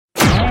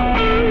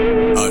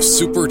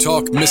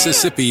SuperTalk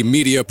Mississippi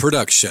media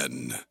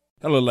production.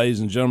 Hello, ladies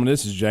and gentlemen.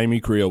 This is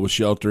Jamie Creel with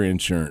Shelter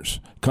Insurance.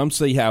 Come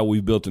see how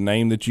we've built a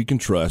name that you can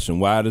trust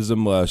and why it is a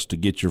must to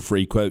get your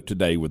free quote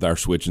today with our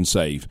Switch and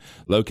Save.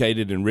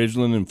 Located in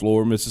Ridgeland and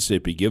Flora,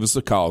 Mississippi. Give us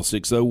a call,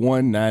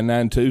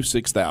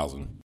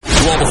 601-992-6000.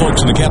 To all the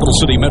folks in the Capital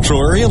City metro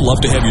area, love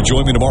to have you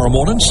join me tomorrow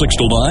morning, 6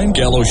 till 9,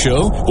 Gallo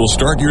Show. We'll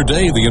start your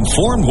day the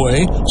informed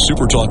way.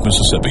 SuperTalk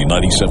Mississippi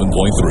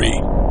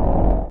 97.3.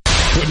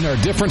 Putting our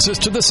differences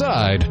to the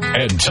side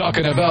and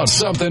talking about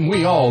something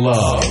we all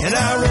love. In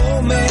our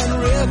old man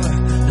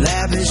river,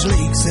 lavish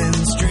lakes and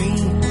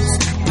streams,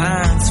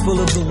 pines full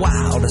of the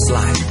wildest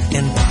life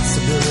and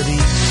possibility.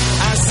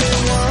 I say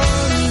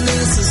one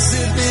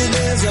Mississippi,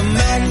 there's a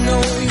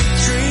magnolia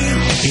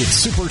tree.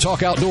 It's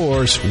SuperTalk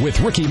Outdoors with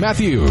Ricky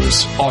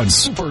Mathews on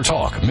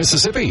SuperTalk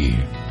Mississippi.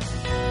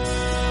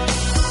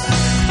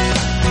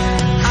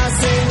 I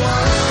say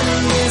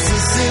one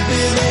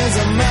Mississippi, there's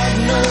a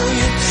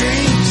magnolia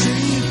tree.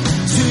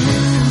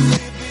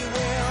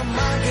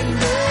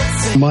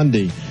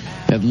 Monday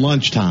at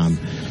lunchtime,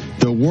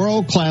 the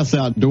world-class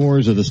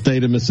outdoors of the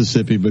state of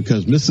Mississippi,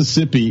 because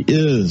Mississippi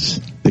is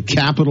the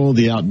capital of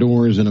the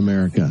outdoors in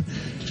America.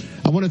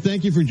 I want to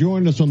thank you for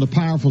joining us on the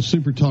powerful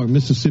SuperTalk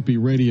Mississippi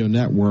radio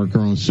network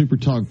or on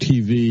SuperTalk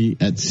TV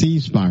at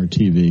C-Spire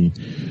TV.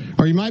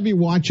 Or you might be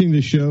watching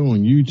the show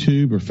on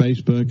YouTube or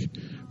Facebook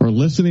or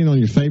listening on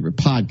your favorite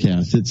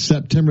podcast. It's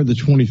September the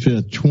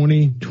 25th,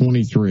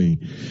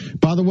 2023.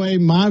 By the way,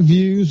 my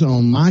views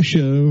on my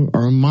show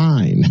are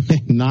mine,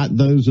 not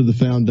those of the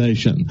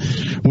foundation.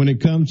 When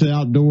it comes to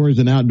outdoors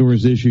and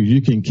outdoors issues,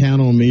 you can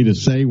count on me to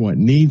say what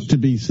needs to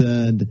be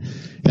said.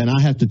 And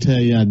I have to tell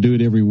you, I do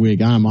it every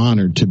week. I'm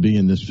honored to be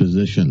in this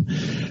position.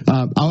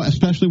 I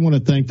especially want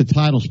to thank the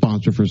title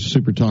sponsor for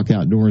SuperTalk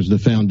Outdoors, the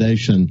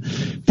Foundation.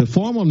 The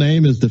formal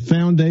name is the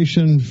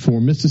Foundation for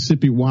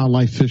Mississippi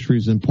Wildlife,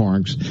 Fisheries, and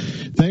Parks.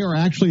 They are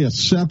actually a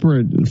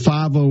separate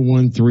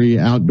 5013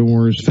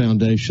 outdoors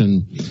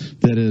foundation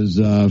that is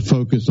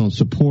focused on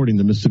supporting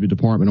the Mississippi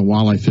Department of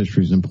Wildlife,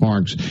 Fisheries, and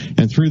Parks.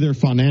 And through their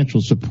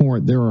financial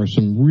support, there are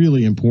some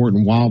really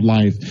important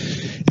wildlife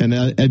and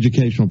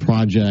educational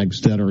projects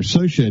that are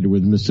associated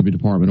with the Mississippi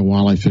Department of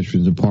Wildlife,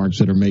 Fisheries, and Parks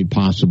that are made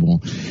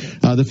possible.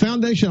 The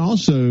foundation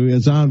also,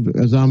 as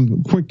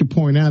I'm quick to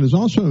point out, is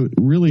also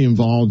really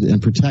involved in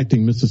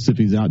protecting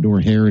Mississippi's outdoor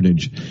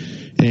heritage.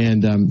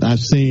 And I've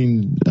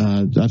seen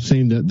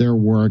their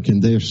work,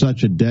 and they are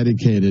such a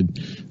dedicated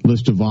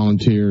list of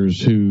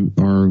volunteers who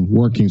are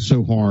working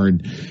so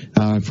hard.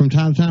 From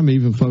time to time,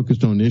 even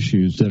focused on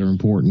issues that are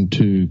important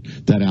to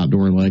that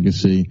outdoor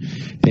legacy.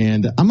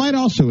 And I might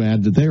also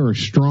add that they are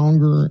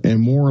stronger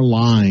and more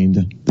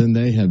aligned than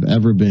they have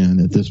ever been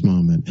at this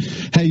moment.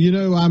 Hey, you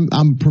know,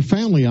 I'm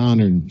profoundly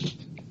honored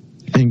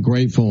and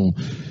grateful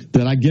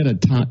that I get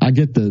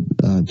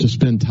to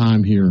spend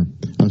time here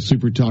on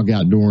SuperTalk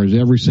Outdoors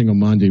every single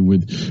Monday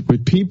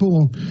with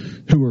people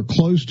who are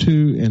close to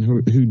and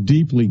who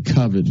deeply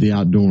covet the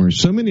outdoors.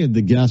 So many of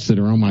the guests that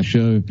are on my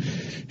show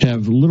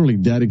have literally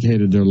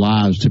dedicated their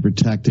lives to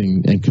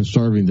protecting and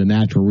conserving the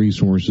natural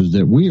resources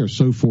that we are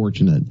so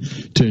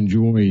fortunate to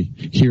enjoy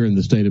here in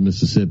the state of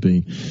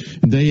Mississippi.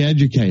 They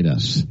educate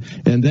us,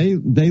 and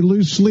they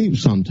lose sleep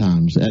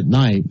sometimes at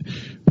night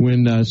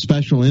when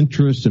special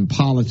interests and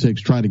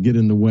politics try to get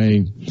in the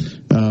way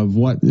of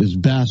what is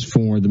best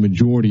for the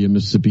majority of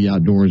Mississippi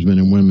outdoorsmen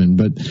and women.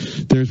 But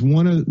there's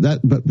one of that.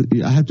 But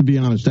I have to be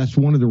honest. That's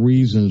one of the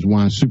reasons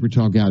why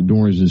SuperTalk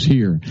Outdoors is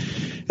here.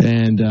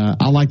 And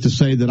I like to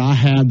say that I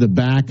have the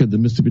back of the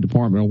Mississippi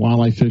Department of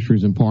Wildlife,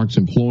 Fisheries, and Parks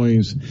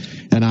employees,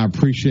 and I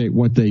appreciate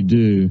what they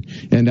do.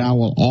 And I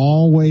will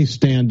always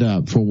stand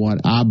up for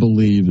what I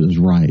believe is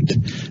right.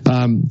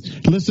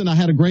 Listen, I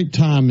had a great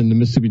time in the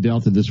Mississippi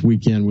Delta this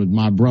weekend with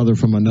my brother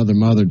from another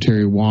mother,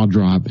 Terry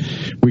Waldrop.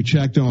 We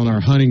checked on our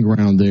hunting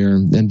ground there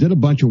and did a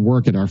bunch of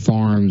work at our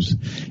farms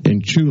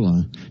in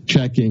Chula,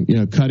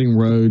 cutting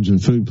roads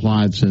and food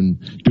plots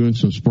and doing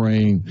some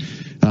spraying.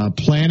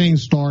 Planning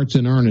starts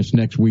in earnest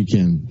next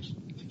weekend.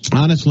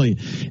 Honestly,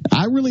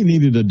 I really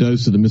needed a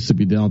dose of the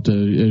Mississippi Delta.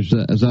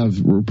 As I've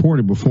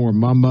reported before,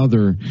 my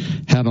mother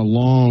had a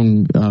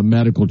long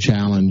medical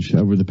challenge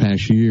over the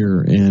past year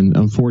and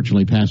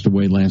unfortunately passed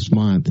away last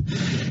month.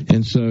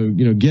 And so,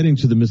 getting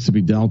to the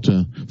Mississippi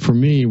Delta for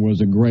me was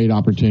a great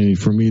opportunity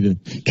for me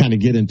to kind of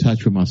get in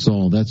touch with my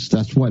soul.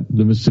 That's what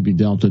the Mississippi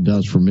Delta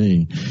does for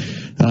me.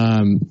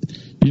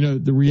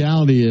 The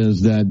reality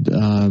is that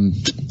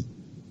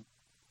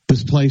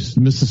this place,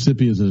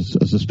 Mississippi, is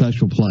a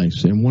special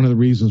place. And one of the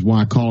reasons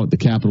why I call it the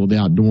capital of the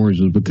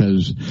outdoors is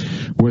because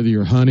whether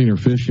you're hunting or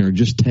fishing or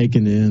just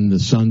taking in the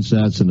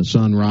sunsets and the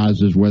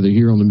sunrises, whether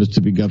here on the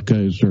Mississippi Gulf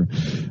Coast or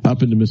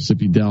up in the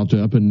Mississippi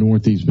Delta, up in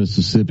northeast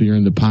Mississippi or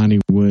in the piney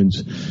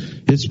woods,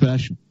 it's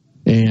special.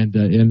 And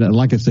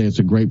like I say, it's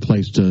a great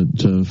place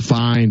to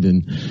find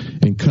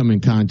and come in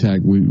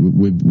contact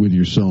with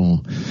your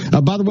soul.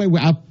 By the way,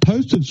 I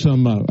posted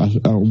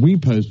we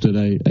posted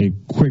a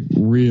quick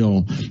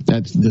reel.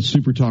 That's the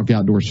SuperTalk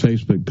Outdoors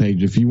Facebook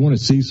page. If you want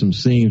to see some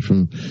scenes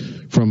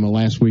from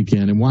last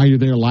weekend, and while you're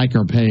there, like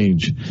our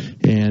page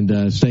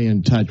and stay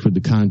in touch with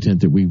the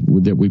content that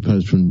we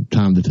post from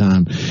time to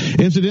time.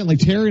 Incidentally,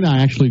 Terry and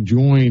I actually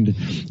joined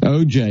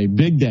OJ,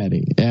 Big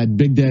Daddy, at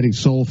Big Daddy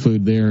Soul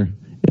Food there.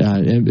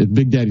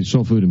 Big Daddy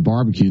Soul Food and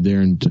Barbecue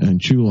there in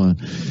Chula.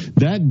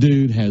 That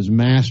dude has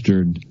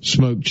mastered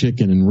smoked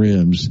chicken and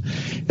ribs.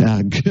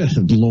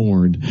 Good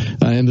Lord.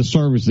 And the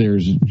service there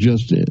is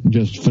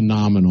just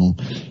phenomenal.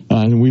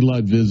 And we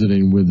love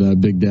visiting with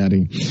Big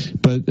Daddy.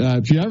 But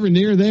if you're ever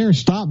near there,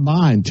 stop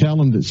by and tell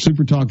them that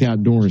SuperTalk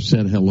Outdoors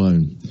said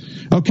hello.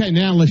 Okay,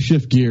 now let's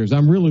shift gears.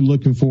 I'm really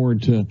looking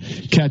forward to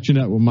catching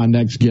up with my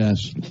next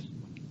guest.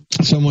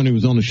 Someone who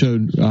was on the show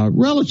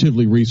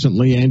relatively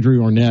recently,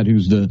 Andrew Arnett,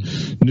 who's the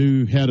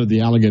new head of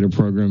the alligator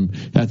program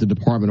at the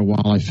Department of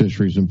Wildlife,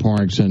 Fisheries, and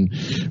Parks, and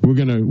we're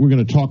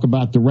gonna talk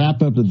about the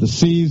wrap up of the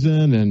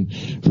season and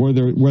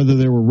whether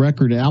there were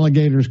record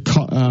alligators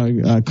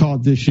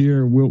caught this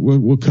year.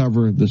 We'll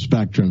cover the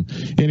spectrum.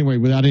 Anyway,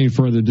 without any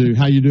further ado,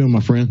 how you doing, my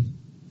friend?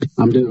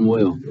 I'm doing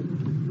well.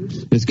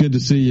 It's good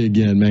to see you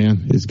again,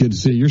 man. It's good to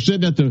see you. You're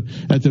sitting at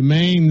the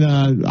main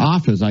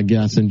office, I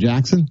guess, in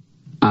Jackson.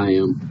 I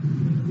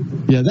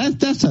am. Yeah,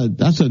 that's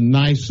a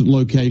nice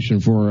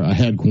location for a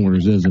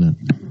headquarters, isn't it?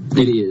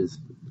 It is.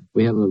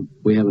 We have a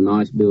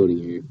nice building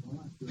here.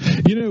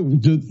 You know,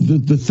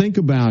 to think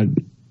about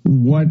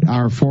what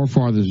our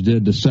forefathers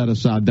did to set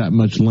aside that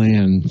much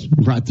land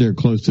right there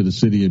close to the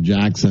city of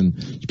Jackson,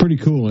 it's pretty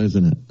cool,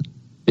 isn't it?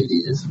 It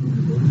is.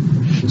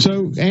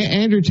 So,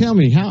 Andrew, tell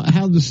me,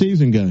 how'd the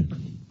season go?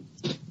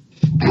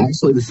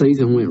 Actually, the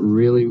season went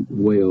really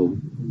well.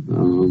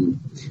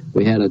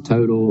 We had a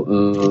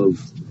total of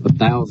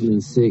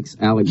 1,006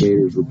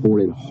 alligators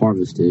reported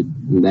harvested,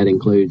 and that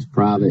includes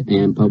private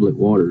and public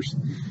waters.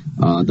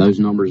 Those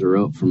numbers are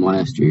up from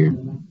last year.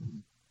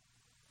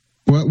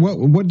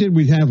 What did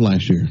we have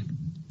last year?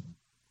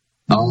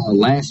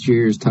 Last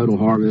year's total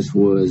harvest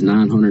was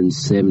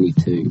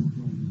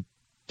 972.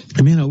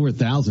 I mean, over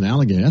 1,000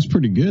 alligators. That's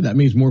pretty good. That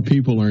means more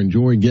people are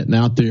enjoying getting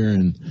out there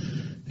and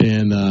I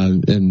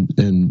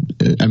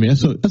mean,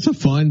 that's a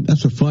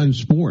fun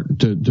sport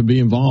to be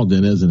involved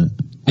in, isn't it?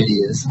 It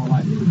is.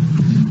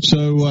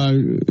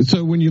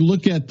 So when you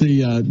look at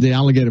the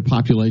alligator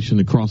population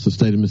across the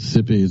state of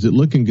Mississippi, is it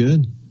looking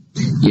good?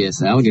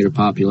 Yes, the alligator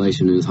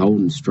population is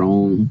holding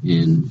strong,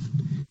 and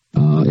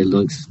it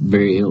looks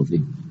very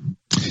healthy.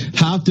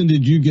 How often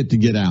did you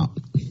get out?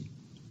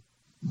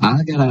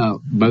 I got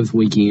out both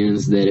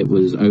weekends that it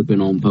was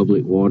open on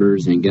public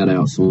waters, and got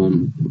out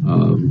some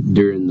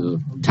during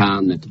the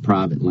time that the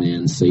private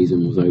land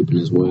season was open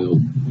as well.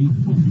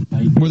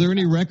 Were there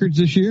any records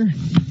this year?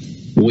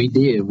 We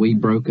did. We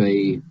broke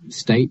a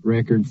state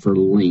record for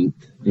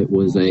length. It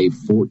was a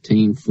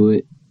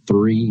 14-foot,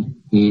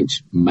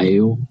 3-inch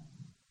male.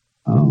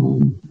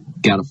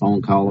 Got a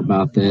phone call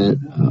about that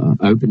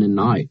opening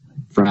night,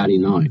 Friday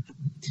night.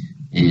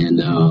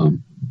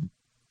 And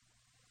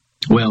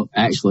well,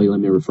 actually, let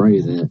me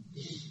rephrase that.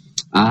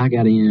 I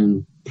got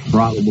in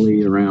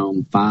probably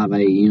around 5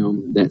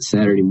 a.m. that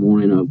Saturday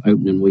morning of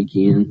opening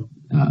weekend.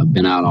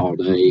 Been out all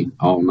day,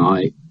 all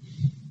night,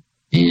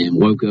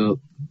 and woke up,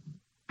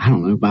 I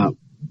don't know, about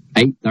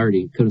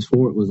 8:30. Could have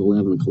swore it was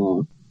 11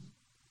 o'clock.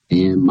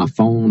 And my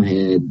phone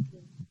had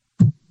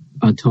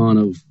a ton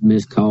of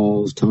missed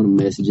calls, ton of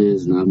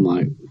messages, and I'm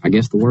like, I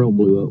guess the world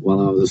blew up while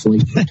I was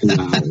asleep for 2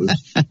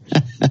 hours.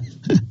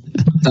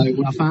 So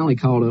when I finally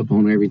caught up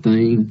on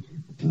everything,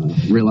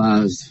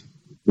 realized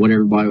what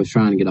everybody was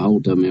trying to get a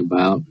hold of me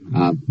about,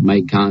 I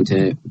made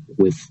contact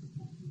with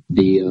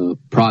the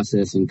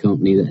processing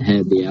company that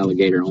had the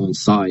alligator on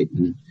site,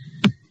 and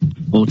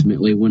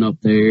ultimately went up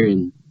there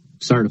and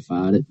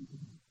certified it,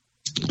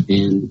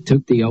 and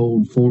took the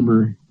old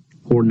former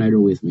coordinator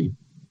with me.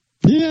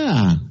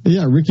 Yeah,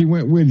 Ricky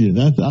went with you.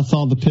 I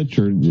saw the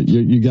picture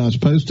you guys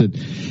posted.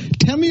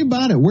 Tell me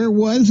about it. Where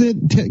was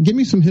it? Give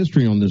me some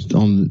history on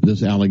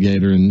this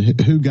alligator,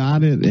 and who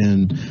got it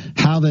and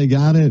how they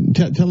got it.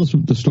 Tell us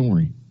the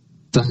story.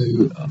 So,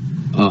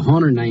 a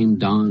hunter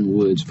named Don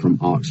Woods from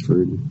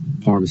Oxford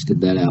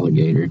harvested that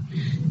alligator,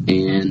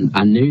 and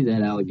I knew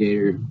that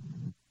alligator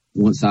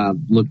once I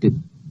looked at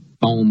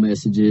phone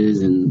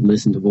messages and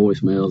listened to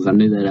voicemails. I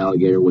knew that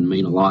alligator would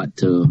mean a lot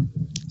to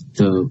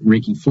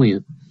Ricky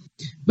Flint,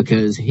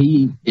 because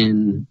he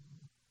and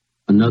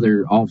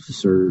another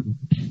officer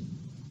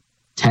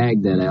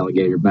tagged that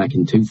alligator back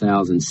in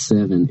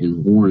 2007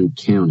 in Warren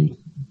County.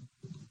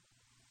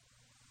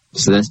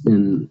 So that's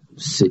been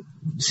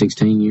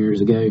 16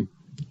 years ago.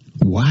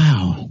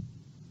 Wow.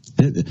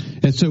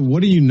 And so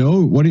what do you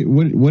know? What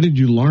did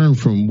you learn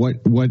from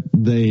what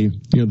they,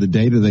 the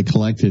data they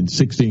collected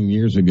 16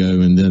 years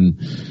ago, and then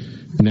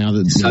now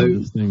that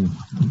this thing,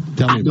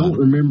 tell me about it. I don't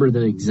remember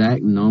the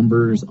exact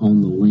numbers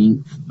on the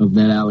length of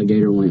that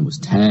alligator when it was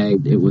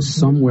tagged. It was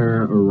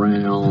somewhere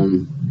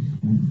around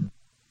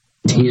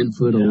 10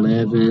 foot,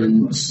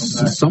 11,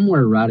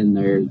 somewhere right in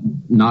there,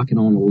 knocking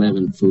on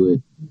 11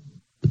 foot.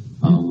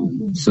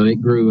 So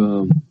it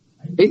grew,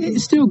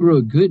 it still grew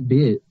a good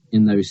bit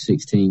in those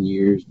 16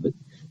 years, but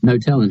no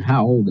telling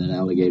how old that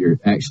alligator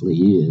actually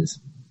is.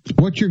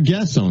 What's your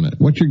guess on it?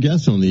 What's your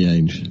guess on the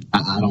age?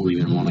 I don't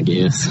even want to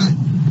guess.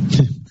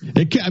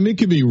 It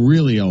could be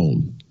really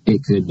old.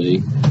 It could be.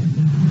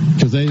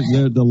 Because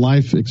the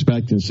life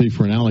expectancy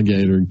for an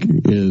alligator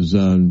is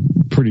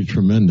pretty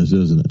tremendous,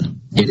 isn't it?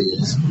 It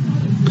is.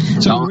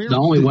 So the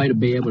only way to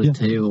be able to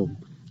tell,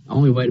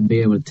 would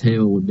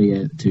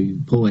be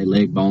to pull a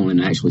leg bone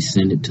and actually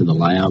send it to the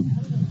lab.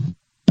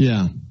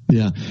 Yeah.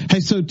 Yeah.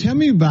 Hey, so tell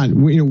me about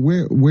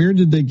where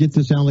did they get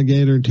this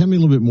alligator? Tell me a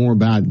little bit more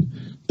about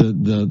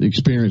the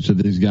experience that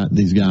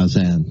these guys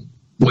had.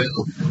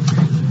 Well,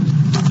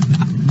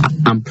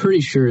 I'm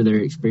pretty sure they're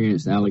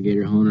experienced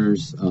alligator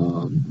hunters.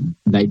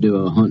 They do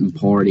a hunting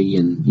party,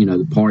 and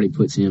the party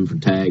puts in for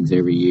tags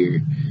every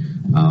year.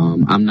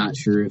 I'm not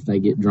sure if they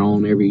get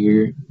drawn every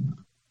year,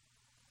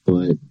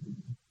 but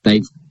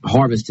they've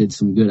harvested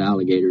some good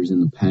alligators in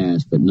the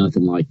past, but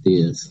nothing like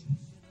this.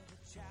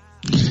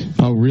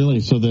 Oh, really?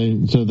 So they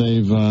don't.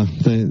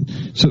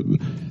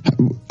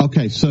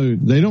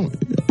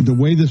 The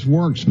way this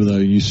works, though,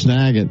 you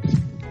snag it.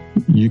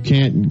 You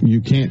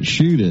can't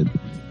shoot it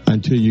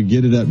until you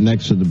get it up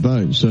next to the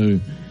boat. So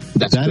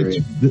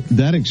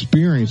that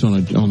experience on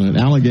an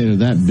alligator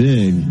that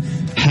big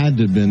had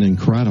to have been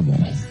incredible.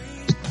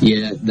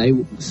 Yeah,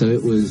 so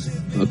it was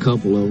a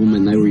couple of them,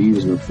 and they were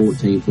using a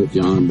 14-foot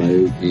John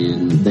boat,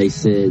 and they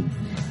said,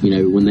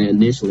 when they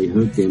initially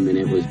hooked him and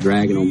it was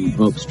dragging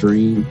them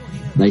upstream,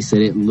 they said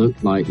it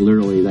looked like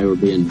literally they were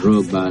being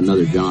drugged by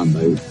another John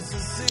boat.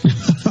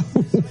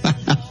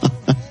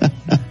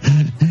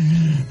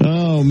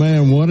 Oh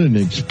man, what an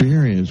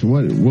experience!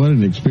 What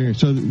an experience!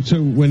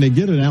 So when they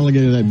get an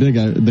alligator that big,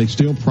 they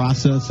still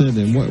process it,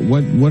 and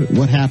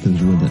what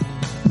happens with it?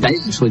 They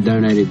actually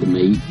donated the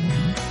meat.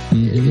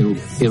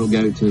 Mm-hmm. It'll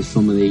go to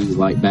some of these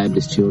like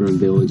Baptist children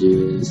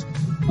villages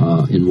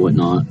and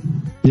whatnot.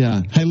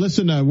 Yeah. Hey,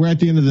 listen, we're at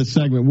the end of this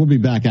segment. We'll be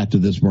back after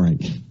this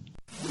break.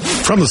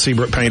 From the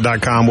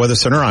SeabrookPaint.com Weather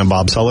Center, I'm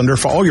Bob Sullender.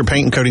 For all your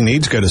paint and coating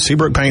needs, go to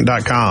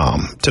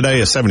SeabrookPaint.com.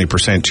 Today, a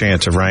 70%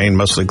 chance of rain,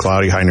 mostly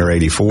cloudy, high near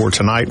 84.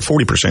 Tonight,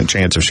 40%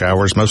 chance of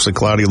showers, mostly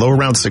cloudy, low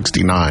around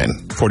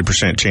 69.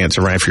 40% chance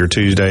of rain for your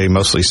Tuesday,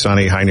 mostly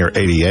sunny, high near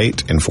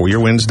 88. And for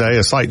your Wednesday,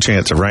 a slight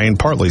chance of rain,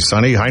 partly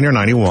sunny, high near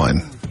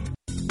 91.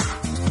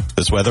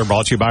 This weather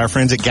brought to you by our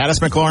friends at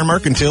Gaddis McLaurin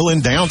Mercantile in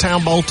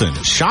downtown Bolton.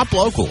 Shop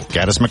local.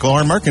 Gaddis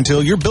McLaurin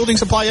Mercantile, your building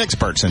supply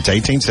expert since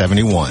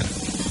 1871.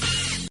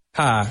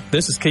 Hi,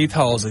 this is Keith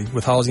Halsey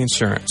with Halsey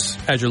Insurance.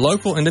 As your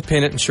local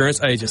independent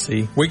insurance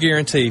agency, we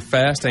guarantee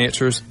fast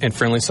answers and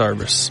friendly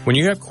service. When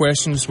you have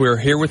questions, we are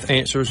here with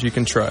answers you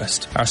can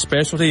trust. Our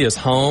specialty is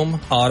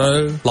home,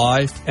 auto,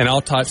 life, and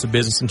all types of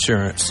business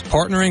insurance.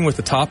 Partnering with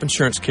the top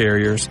insurance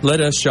carriers,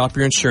 let us shop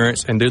your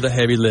insurance and do the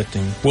heavy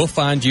lifting. We'll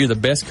find you the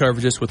best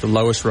coverages with the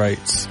lowest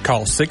rates.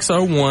 Call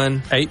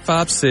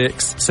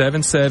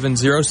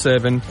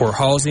 601-856-7707 or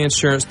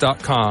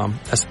HalseyInsurance.com.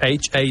 That's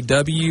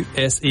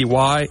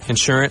HAWSEY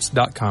Insurance.com.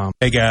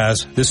 Hey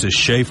guys, this is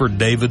Schaefer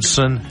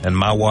Davidson and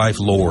my wife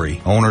Lori,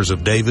 owners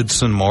of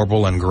Davidson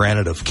Marble and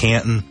Granite of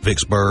Canton,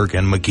 Vicksburg,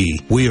 and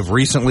McGee. We have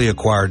recently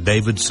acquired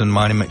Davidson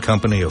Monument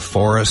Company of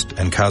Forest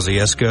and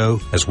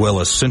Kosciuszko, as well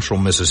as Central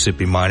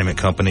Mississippi Monument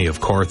Company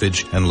of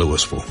Carthage and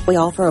Louisville. We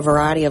offer a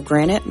variety of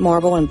granite,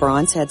 marble, and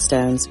bronze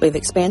headstones. We've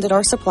expanded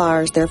our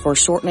suppliers, therefore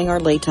shortening our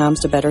lead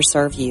times to better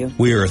serve you.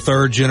 We are a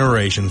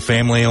third-generation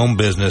family-owned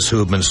business who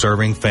have been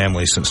serving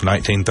families since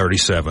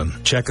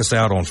 1937. Check us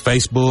out on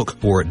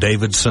Facebook or at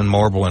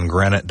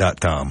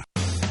DavidsonMarbleandGranite.com.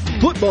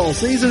 Football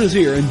season is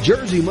here, and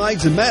Jersey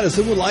Mike's in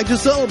Madison would like to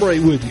celebrate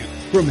with you.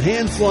 From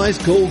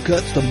hand-sliced cold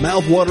cuts to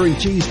mouth-watering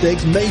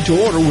cheesesteaks made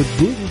to order with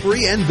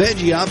gluten-free and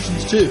veggie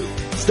options too.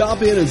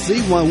 Stop in and see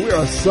why we're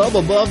a sub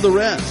above the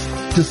rest.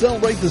 To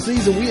celebrate the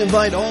season, we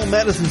invite all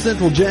Madison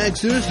Central Jag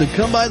students to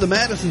come by the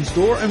Madison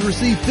store and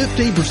receive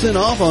 15%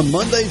 off on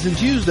Mondays and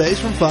Tuesdays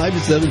from 5 to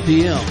 7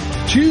 p.m.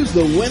 Choose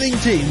the winning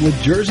team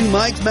with Jersey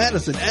Mike's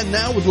Madison, and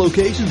now with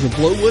locations in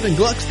Flowood and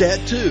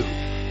Gluckstadt too.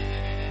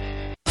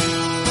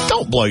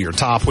 Don't blow your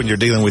top when you're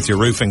dealing with your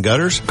roof and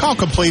gutters. Call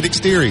Complete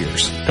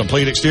Exteriors.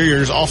 Complete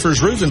Exteriors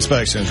offers roof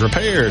inspections,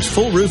 repairs,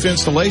 full roof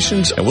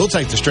installations, and we'll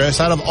take the stress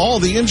out of all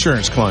the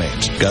insurance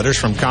claims. Gutters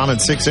from common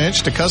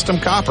 6-inch to custom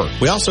copper.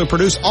 We also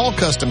produce all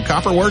custom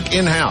copper work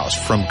in-house,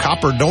 from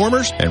copper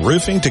dormers and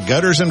roofing to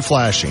gutters and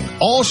flashing.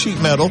 All sheet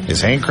metal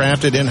is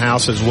handcrafted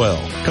in-house as well.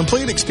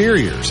 Complete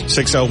Exteriors,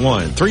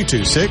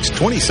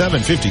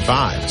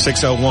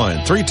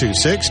 601-326-2755.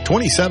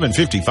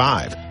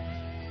 601-326-2755.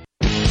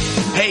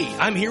 Hey,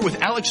 I'm here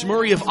with Alex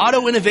Murray of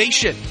Auto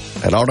Innovation.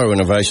 At Auto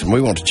Innovation,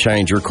 we want to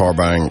change your car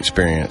buying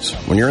experience.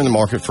 When you're in the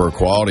market for a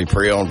quality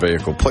pre-owned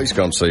vehicle, please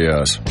come see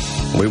us.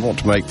 We want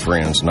to make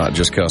friends, not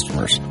just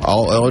customers.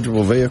 All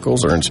eligible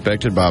vehicles are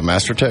inspected by a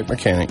MasterTech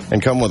mechanic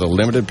and come with a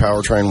limited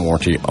powertrain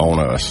warranty on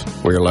us.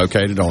 We are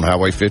located on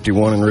Highway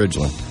 51 in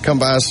Ridgeland. Come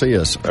by and see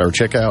us or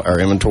check out our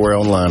inventory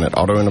online at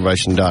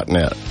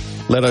autoinnovation.net.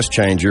 Let us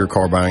change your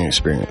car buying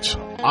experience.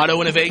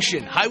 Auto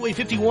Innovation, Highway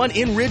 51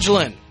 in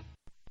Ridgeland.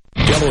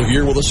 Gallo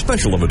here with a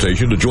special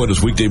invitation to join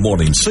us weekday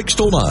morning, 6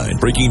 till 9.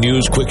 Breaking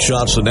news, quick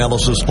shots,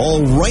 analysis,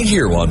 all right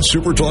here on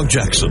SuperTalk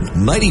Jackson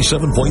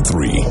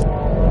 97.3.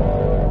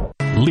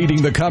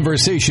 Leading the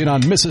conversation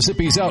on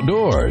Mississippi's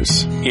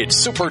outdoors.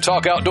 It's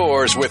SuperTalk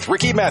Outdoors with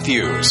Ricky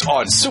Mathews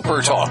on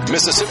SuperTalk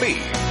Mississippi.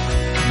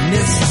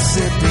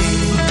 Mississippi.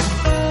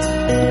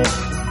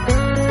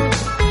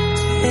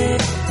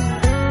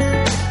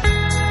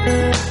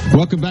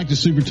 Welcome back to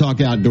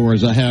SuperTalk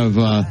Outdoors. I have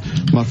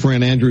my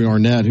friend Andrew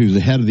Arnett, who's the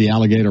head of the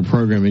alligator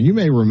program. And you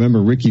may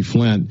remember Ricky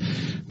Flint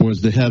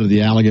was the head of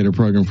the alligator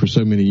program for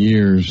so many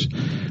years,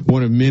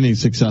 one of many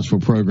successful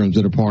programs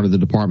that are part of the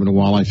Department of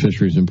Wildlife,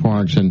 Fisheries, and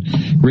Parks. And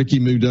Ricky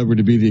moved over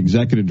to be the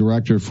executive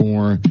director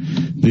for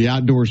the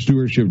Outdoor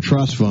Stewardship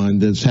Trust Fund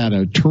that's had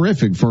a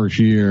terrific first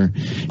year,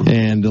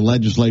 and the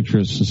legislature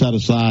has set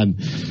aside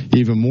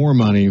even more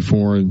money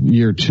for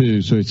year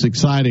two. So it's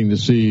exciting to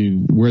see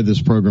where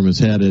this program is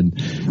headed,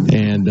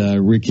 and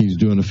Ricky's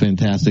doing a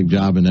fantastic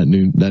job in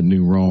that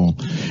new role.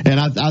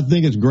 And I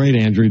think it's great,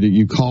 Andrew, that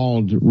you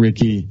called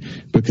Ricky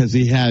because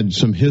he had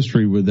some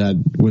history with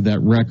that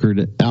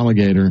record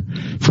alligator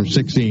from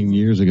 16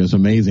 years ago. It's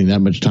amazing that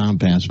much time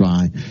passed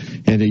by,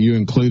 and that you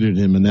included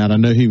him in that. I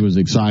know he was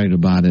excited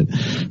about it,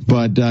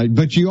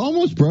 but you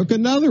almost broke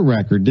another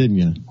record, didn't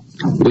you?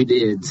 We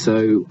did.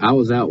 So I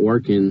was out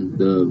working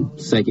the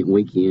second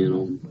weekend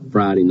on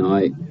Friday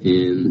night,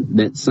 and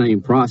that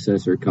same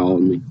processor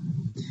called me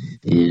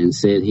and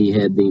said he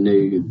had the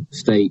new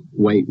state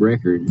weight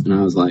record. And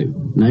I was like,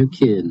 no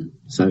kidding.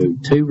 So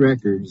 2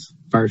 records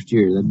first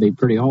year, that'd be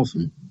pretty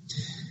awesome.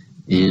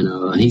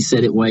 And he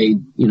said it weighed,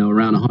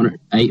 around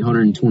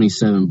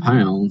 827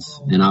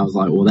 pounds. And I was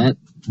like, well, that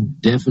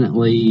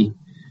definitely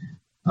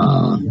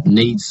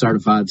needs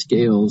certified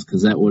scales,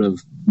 because that would have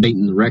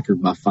beaten the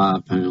record by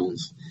 5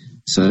 pounds.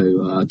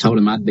 So I told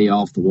him I'd be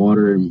off the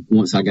water, and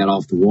once I got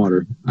off the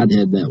water, I'd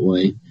head that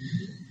way.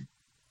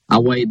 I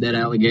weighed that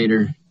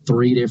alligator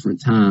 3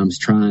 different times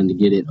trying to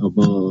get it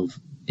above,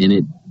 and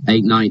it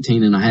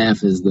 819 and a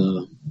half is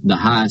the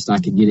highest I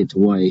could get it to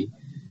weigh.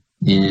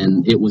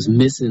 And it was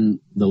missing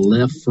the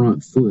left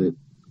front foot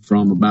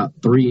from about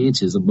 3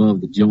 inches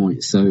above the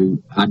joint. So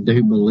I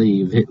do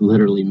believe it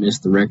literally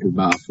missed the record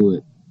by a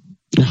foot.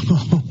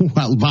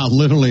 By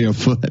literally a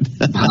foot.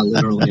 By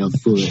literally a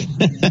foot.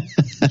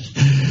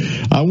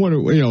 I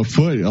wonder, a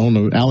foot on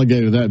an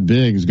alligator that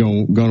big is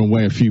going to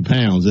weigh a few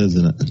pounds,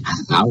 isn't it?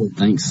 I would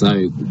think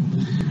so.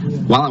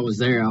 While I was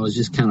there, I was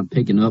just kind of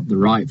picking up the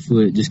right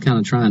foot, just kind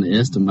of trying to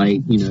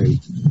estimate,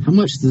 how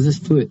much does this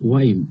foot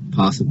weigh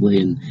possibly?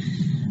 And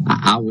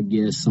I would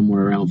guess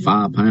somewhere around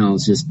 5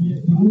 pounds, just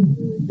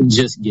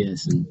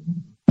guessing.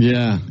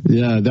 Yeah.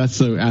 That's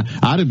so.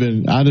 I'd have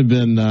been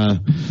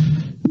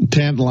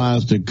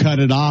tantalized to cut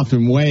it off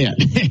and weigh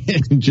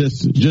it, and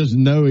just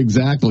know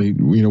exactly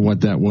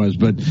what that was.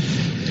 But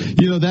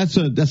that's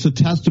a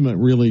testament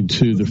really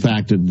to the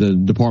fact that the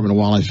Department of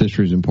Wildlife,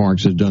 Fisheries, and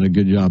Parks has done a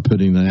good job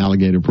putting the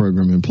alligator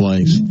program in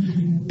place,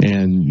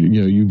 and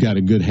you've got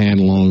a good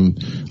handle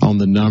on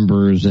the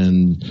numbers,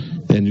 and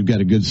you've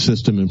got a good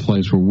system in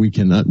place where we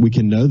can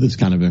know this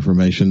kind of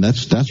information.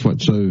 That's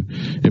what's so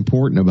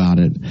important about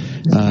it.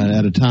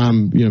 At a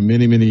time,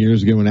 many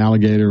years ago when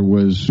alligator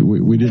was,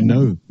 we didn't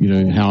know,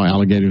 how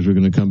alligators were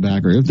going to come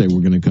back, or if they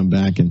were going to come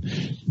back, and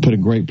put a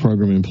great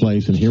program in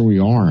place. And here we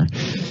are.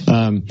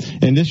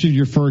 And this is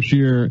your first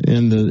year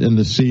in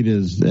the seat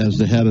as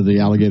the head of the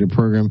alligator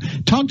program.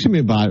 Talk to me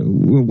about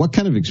what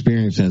kind of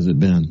experience has it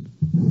been?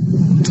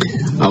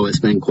 Oh, it's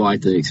been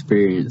quite the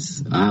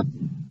experience. I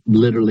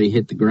literally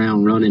hit the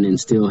ground running and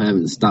still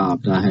haven't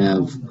stopped. I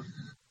have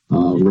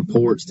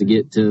reports to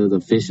get to the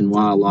Fish and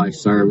Wildlife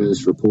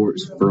Service,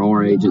 reports for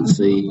our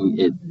agency.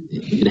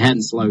 It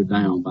hadn't slowed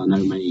down by no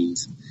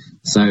means.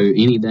 So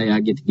any day I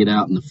get to get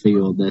out in the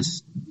field,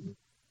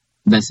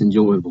 that's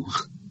enjoyable.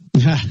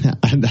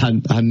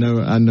 I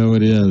know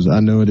it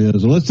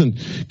is. Listen,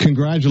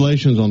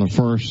 congratulations on a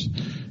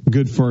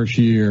good first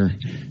year,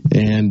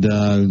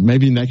 and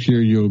maybe next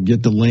year you'll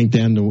get the length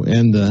and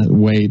the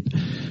weight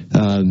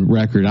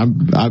record.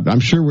 I'm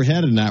sure we're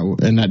headed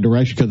in that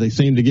direction, because they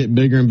seem to get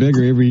bigger and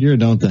bigger every year,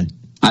 don't they?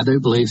 I do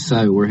believe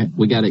so.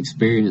 We got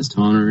experienced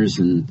hunters,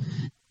 and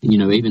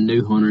even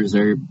new hunters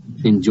are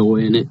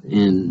enjoying it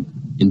and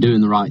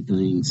doing the right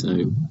thing.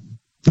 So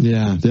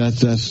yeah,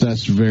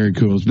 that's very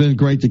cool. It's been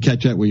great to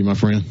catch up with you, my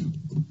friend.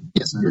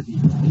 Yes, sir.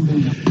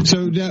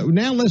 So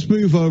now let's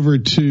move over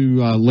to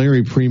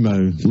Larry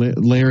Primo.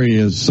 Larry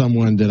is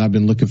someone that I've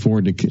been looking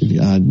forward to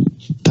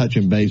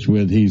touching base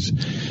with.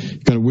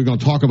 We're going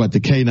to talk about the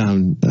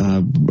Canine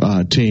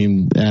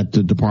team at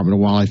the Department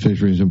of Wildlife,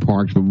 Fisheries, and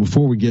Parks. But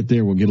before we get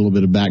there, we'll get a little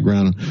bit of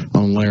background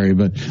on Larry.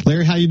 But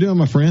Larry, how you doing,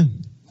 my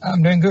friend?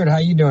 I'm doing good. How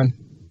you doing?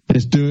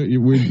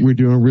 We're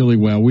doing really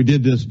well. We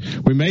did this.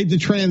 We made the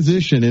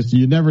transition.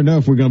 You never know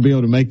if we're going to be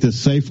able to make this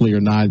safely or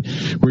not.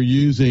 We're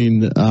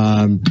using,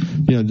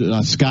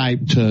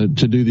 Skype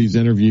to do these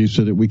interviews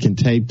so that we can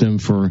tape them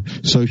for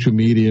social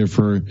media,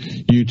 for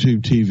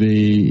YouTube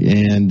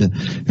TV, and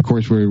of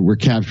course we're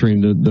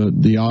capturing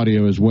the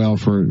audio as well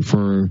for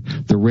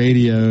the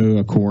radio,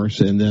 of course,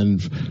 and then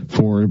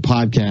for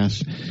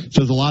podcasts.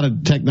 So there's a lot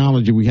of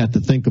technology we have to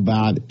think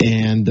about,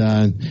 and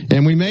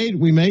we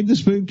made the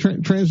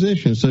smooth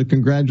transition. So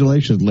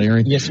congratulations,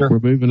 Larry. Yes, sir. We're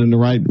moving in the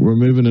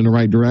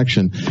right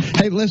direction.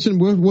 Hey, listen,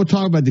 we'll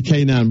talk about the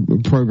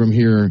K9 program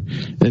here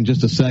in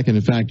just a second.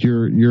 In fact,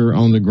 you're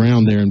on the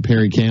ground there in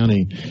Perry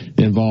County,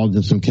 involved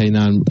in some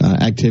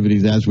K9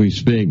 activities as we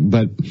speak.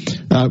 But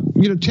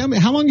tell me,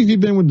 how long have you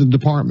been with the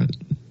department?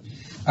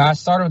 I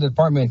started with the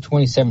department in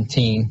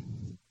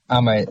 2017.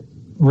 I'm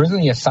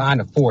originally assigned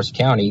to Forest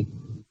County,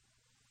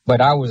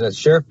 but I was a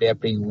sheriff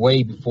deputy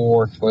way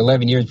before, for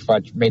 11 years before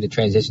I made the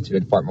transition to the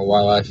Department of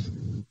Wildlife.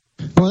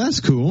 Well, that's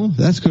cool.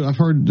 That's cool. I've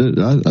heard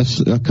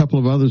a couple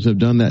of others have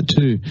done that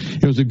too.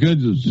 It was a good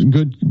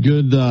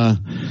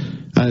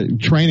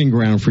training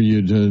ground for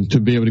you to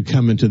be able to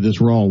come into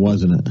this role,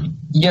 wasn't it?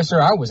 Yes,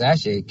 sir. I was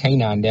actually a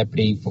K9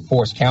 deputy for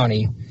Forest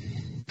County.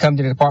 Come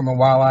to the Department of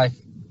Wildlife,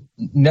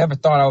 never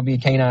thought I would be a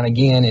K9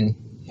 again, and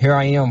here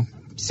I am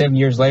 7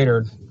 years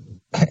later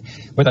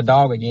with a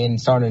dog again,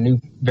 starting a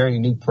very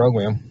new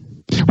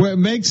program. Well, it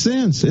makes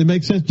sense.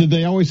 Did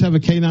they always have a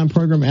K9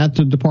 program at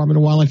the Department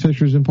of Wildlife,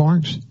 Fisheries, and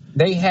Parks?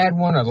 They had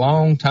one a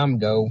long time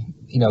ago.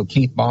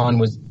 Keith Bond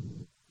was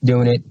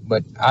doing it,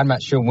 but I'm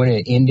not sure when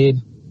it ended.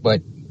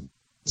 But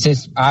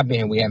since I've been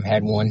here, we haven't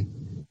had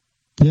one.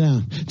 Yeah.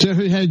 So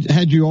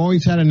had you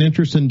always had an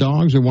interest in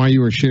dogs, or while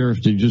you were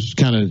sheriff, you just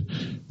kind of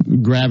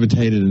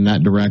gravitated in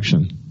that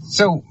direction?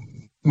 So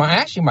my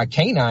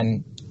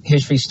K9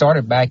 history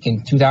started back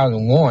in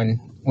 2001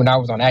 when I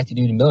was on active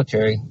duty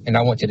military, and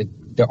I went to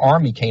the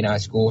Army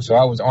K9 school. So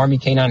I was Army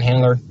K9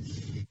 handler.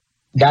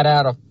 Got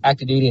out of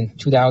active duty in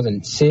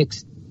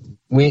 2006,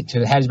 went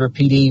to Hattiesburg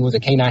PD, was a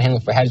K9 handler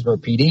for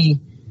Hattiesburg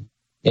PD,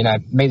 and I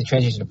made the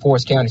transition to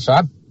Forest County. So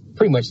I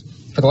pretty much,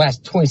 for the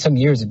last 20-some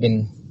years,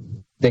 the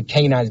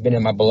K9 has been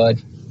in my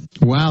blood.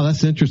 Wow,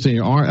 that's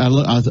interesting.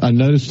 I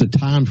noticed the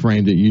time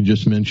frame that you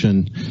just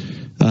mentioned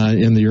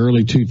in the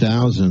early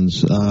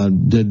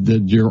 2000s.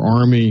 Did your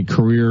Army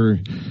career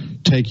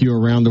take you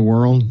around the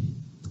world?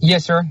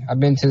 Yes, sir. I've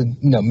been to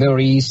Middle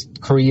East,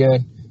 Korea,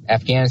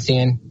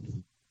 Afghanistan.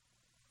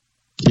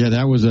 Yeah,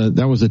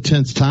 that was a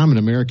tense time in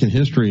American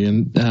history,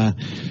 and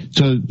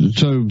so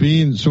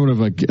being sort of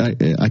a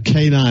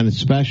K9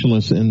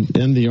 specialist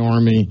in the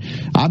Army,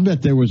 I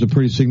bet there was a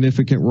pretty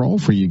significant role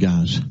for you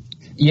guys.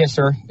 Yes,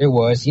 sir, it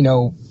was.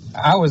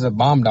 I was a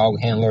bomb dog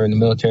handler in the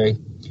military,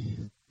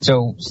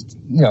 so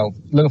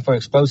looking for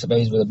explosive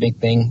aids was a big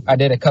thing. I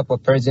did a couple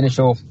of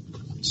presidential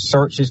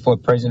searches for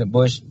President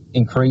Bush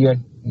in Korea.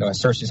 I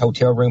searched his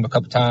hotel room a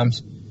couple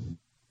times.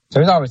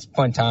 So it's always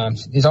fun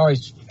times. It's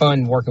always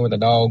fun working with a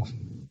dog.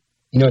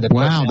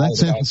 Wow, that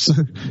sounds so,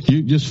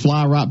 you just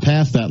fly right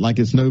past that like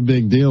it's no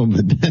big deal,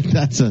 but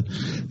that's a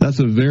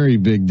very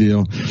big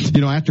deal.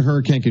 After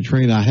Hurricane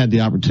Katrina, I had the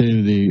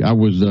opportunity. I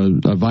was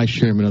a vice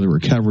chairman of the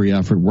recovery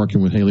effort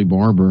working with Haley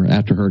Barber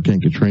after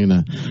Hurricane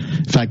Katrina.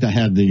 In fact, I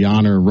had the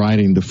honor of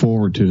writing the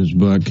foreword to his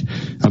book,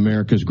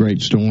 America's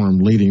Great Storm,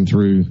 leading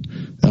through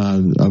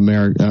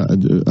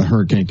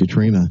Hurricane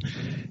Katrina.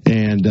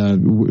 And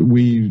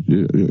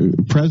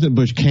President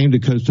Bush came to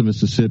coastal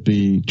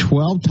Mississippi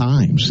 12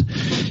 times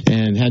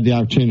and had the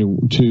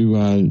opportunity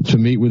to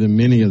meet with him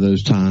many of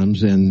those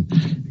times and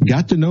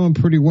got to know him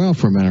pretty well,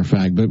 for a matter of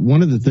fact. But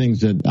one of the things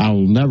that I'll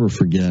never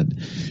forget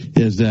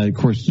is that, of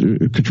course,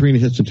 Katrina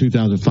hits in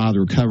 2005, the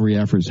recovery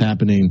efforts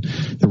happening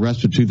the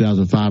rest of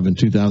 2005 and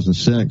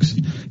 2006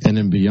 and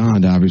then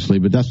beyond, obviously.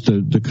 But that's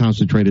the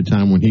concentrated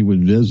time when he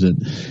would visit.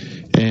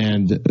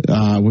 And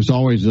was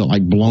always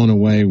blown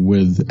away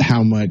with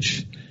how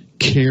much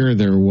care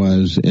there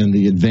was in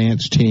the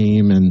advance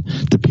team and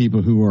the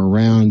people who were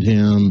around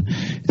him.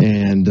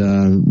 And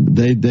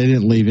they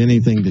didn't leave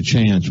anything to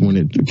chance when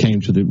it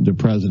came to the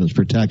president's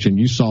protection.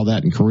 You saw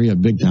that in Korea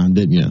big time,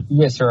 didn't you?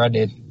 Yes, sir, I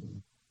did.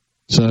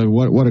 So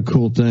what a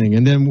cool thing.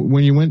 And then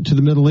when you went to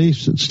the Middle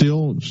East,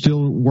 still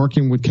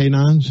working with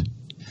K9s?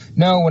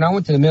 No, when I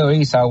went to the Middle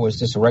East, I was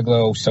just a regular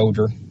old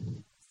soldier.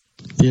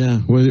 Yeah.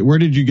 Where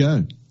did you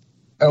go?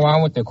 Oh,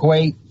 I went to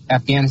Kuwait,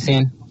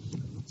 Afghanistan.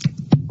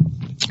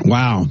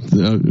 Wow.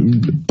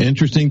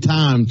 Interesting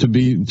time to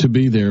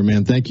be there,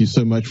 man. Thank you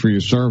so much for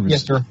your service.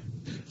 Yes, sir.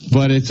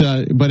 But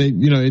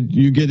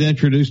you get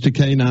introduced to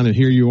K9 and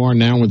here you are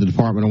now with the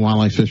Department of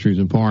Wildlife, Fisheries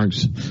and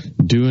Parks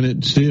doing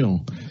it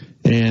still.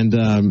 And,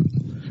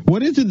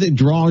 what is it that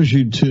draws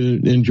you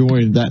to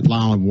enjoy that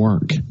line of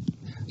work?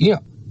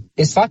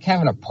 It's like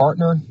having a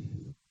partner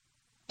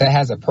that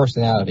has a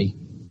personality.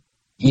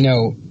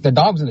 The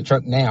dog's in the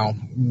truck now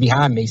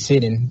behind me,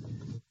 sitting,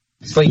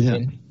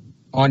 sleeping,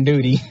 on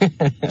duty.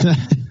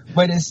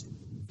 But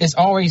it's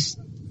always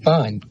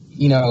fun.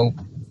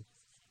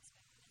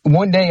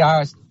 One day I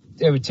was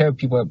ever tell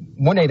people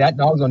one day that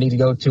dog's gonna need to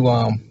go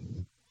to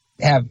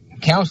have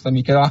counseling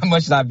because how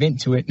much I've been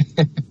to it.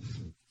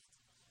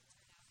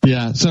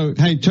 Yeah. So,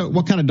 hey,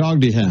 what kind of dog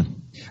do you have?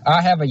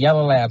 I have a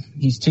yellow lab.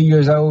 He's 2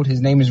 years old.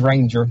 His name is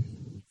Ranger.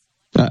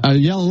 A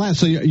yellow lab.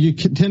 So you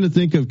tend to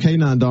think of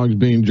canine dogs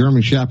being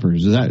German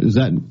shepherds. Is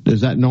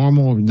that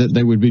normal that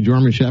they would be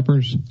German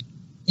shepherds?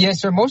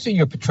 Yes, sir. Most of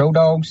your patrol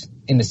dogs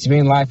in the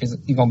civilian life is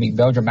going to be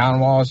Belgian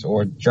Malinois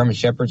or German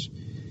shepherds.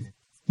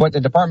 But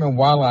the Department of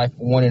Wildlife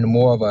wanted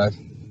more of a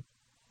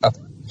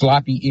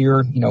floppy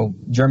ear,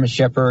 German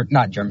shepherd,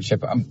 not German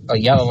shepherd, a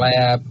yellow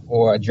lab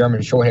or a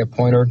German short-haired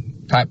pointer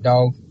type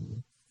dog.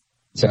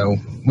 So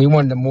we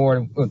wanted the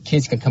more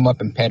kids could come up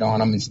and pet on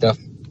them and stuff.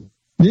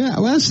 Yeah,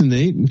 well, that's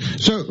neat.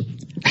 So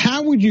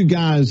how would you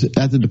guys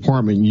at the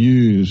department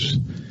use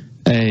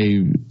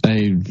a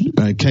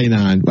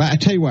canine? Well, I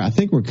tell you what, I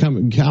think we're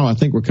coming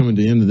to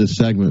the end of this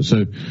segment.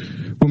 So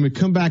when we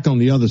come back on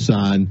the other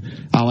side,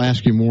 I'll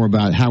ask you more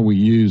about how we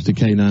use the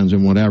canines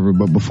and whatever.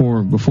 But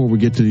before we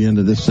get to the end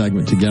of this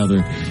segment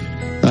together,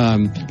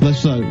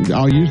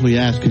 I'll usually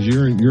ask, because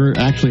you're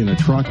actually in a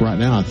truck right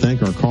now, I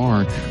think, or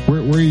car.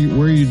 Where are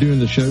you doing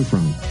the show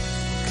from?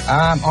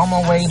 I'm on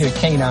my way to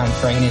canine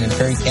training in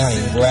Perry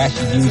County. We're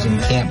actually using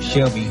Camp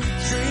Shelby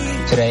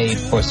today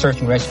for search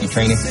and rescue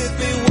training.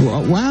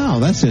 Wow,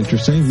 that's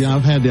interesting. Yeah,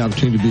 I've had the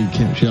opportunity to be at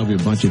Camp Shelby a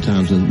bunch of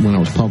times when I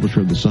was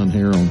publisher of the Sun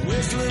Herald,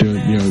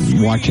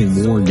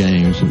 watching war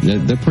games.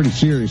 They're pretty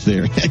serious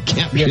there at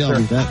Camp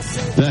Shelby.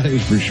 That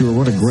is for sure.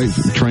 What a great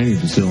training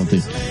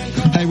facility.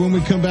 Hey, when we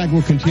come back,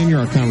 we'll continue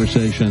our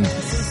conversation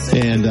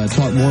and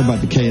talk more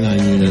about the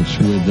canine units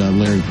with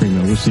Larry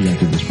Primo. We'll see you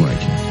after this break.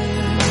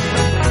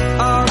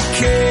 I'll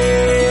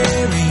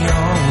carry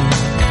on,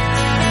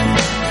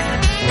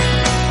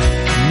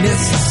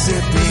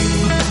 Mississippi.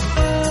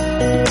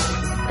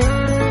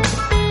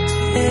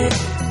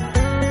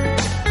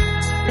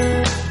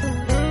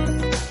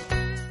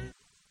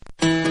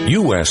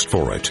 You asked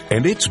for it,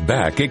 and it's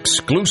back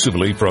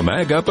exclusively from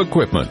Ag Up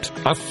Equipment.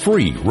 A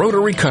free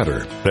rotary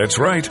cutter. That's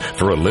right.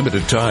 For a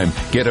limited time,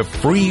 get a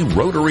free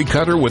rotary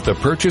cutter with the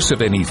purchase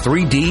of any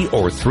 3D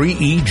or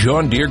 3E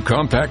John Deere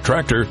compact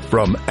tractor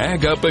from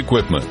Ag Up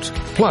Equipment.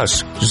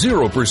 Plus,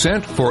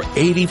 0% for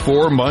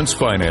 84 months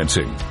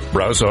financing.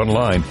 Browse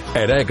online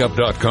at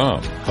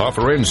agup.com.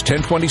 Offer ends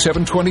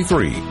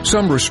 10/27/23.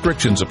 Some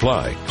restrictions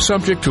apply.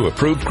 Subject to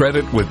approved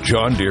credit with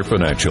John Deere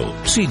Financial.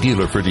 See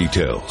dealer for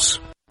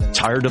details.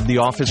 Tired of the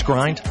office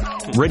grind?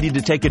 Ready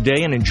to take a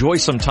day and enjoy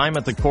some time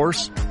at the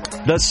course?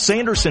 The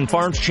Sanderson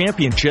Farms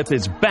Championship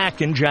is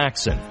back in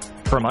Jackson.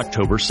 From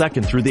October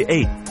 2nd through the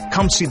 8th,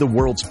 come see the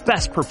world's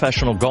best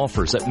professional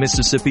golfers at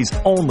Mississippi's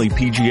only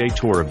PGA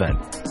Tour event.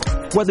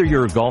 Whether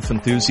you're a golf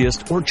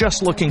enthusiast or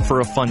just looking for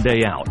a fun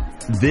day out,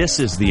 this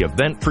is the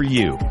event for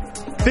you.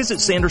 Visit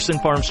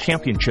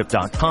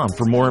SandersonFarmsChampionship.com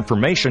for more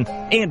information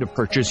and to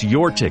purchase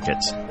your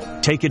tickets.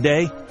 Take a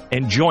day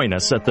and join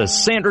us at the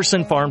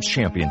Sanderson Farms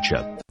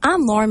Championship.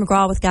 I'm Lauren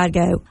McGraw with Gotta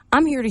Go.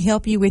 I'm here to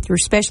help you with your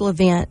special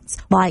events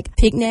like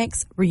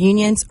picnics,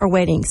 reunions, or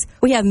weddings.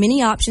 We have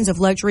many options of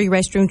luxury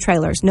restroom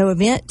trailers. No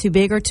event too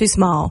big or too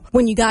small.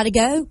 When you gotta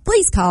go,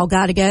 please call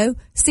Gotta Go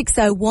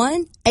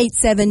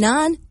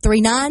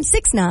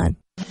 601-879-3969.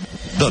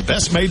 The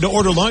best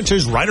made-to-order lunch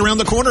is right around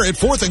the corner at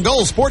 4th and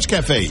Goal Sports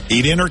Cafe.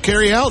 Eat in or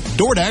carry out,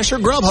 DoorDash or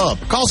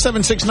Grubhub. Call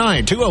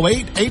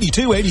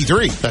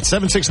 769-208-8283. That's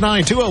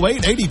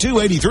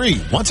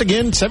 769-208-8283. Once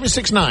again,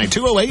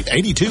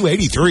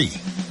 769-208-8283.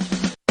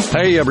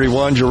 Hey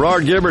everyone,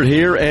 Gerard Gibbert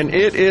here, and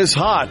it is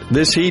hot.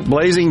 This heat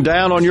blazing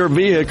down on your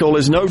vehicle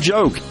is no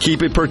joke.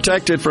 Keep it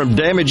protected from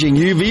damaging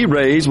UV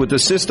rays with the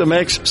System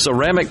X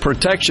Ceramic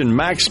Protection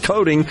Max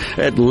Coating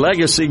at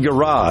Legacy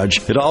Garage.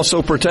 It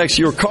also protects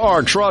your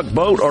car, truck,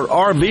 boat, or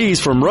RVs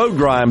from road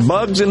grime,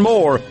 bugs, and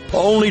more.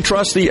 Only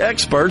trust the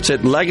experts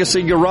at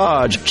Legacy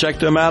Garage. Check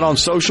them out on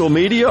social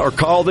media or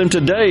call them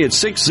today at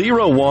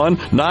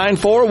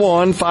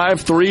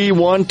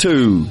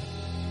 601-941-5312.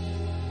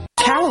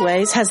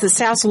 Callaway's has the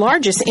South's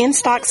largest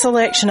in-stock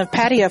selection of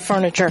patio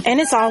furniture, and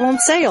it's all on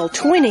sale,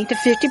 20 to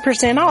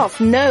 50% off,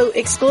 no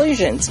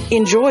exclusions.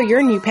 Enjoy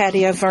your new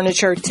patio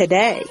furniture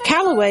today.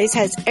 Callaway's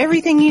has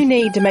everything you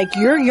need to make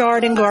your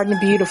yard and garden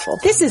beautiful.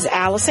 This is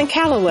Allison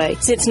Callaway.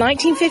 Since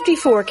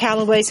 1954,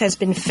 Callaway's has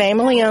been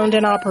family-owned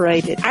and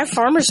operated. Our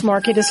farmers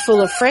market is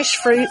full of fresh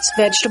fruits,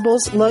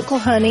 vegetables, local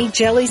honey,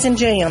 jellies, and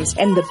jams,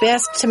 and the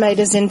best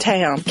tomatoes in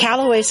town.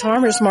 Callaway's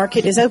Farmers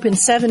Market is open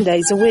 7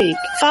 days a week.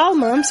 Fall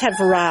mums have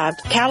arrived.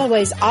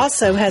 Callaway's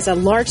also has a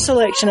large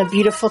selection of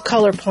beautiful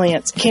color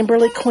plants,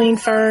 Kimberly queen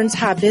ferns,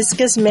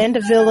 hibiscus,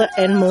 mandevilla,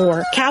 and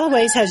more.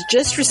 Callaway's has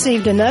just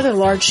received another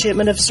large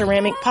shipment of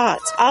ceramic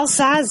pots, all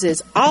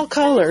sizes, all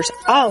colors,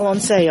 all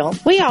on sale.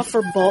 We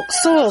offer bulk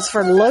soils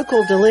for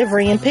local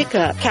delivery and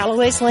pickup.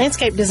 Callaway's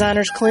landscape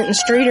designers Clinton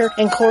Streeter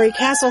and Corey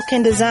Castle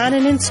can design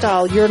and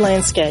install your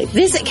landscape.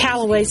 Visit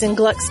Callaway's in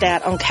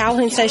Gluckstadt on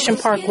Calhoun Station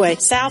Parkway,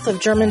 south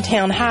of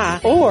Germantown High,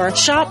 or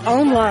shop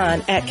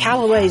online at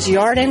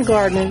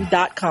Callaway'sYardandGarden.com.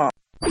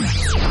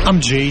 I'm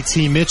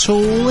JT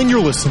Mitchell, and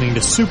you're listening to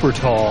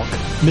SuperTalk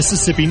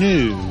Mississippi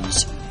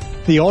News.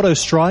 the auto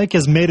strike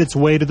has made its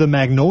way to the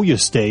Magnolia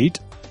State.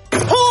 Who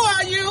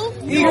are you?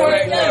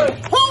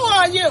 UAW. Who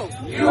are you?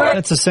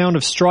 That's the sound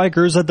of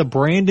strikers at the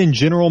Brandon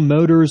General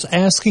Motors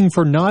asking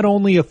for not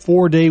only a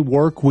 4-day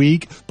work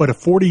week, but a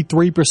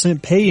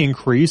 43% pay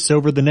increase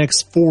over the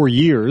next 4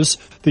 years.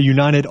 The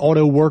United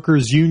Auto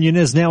Workers Union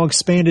has now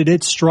expanded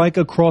its strike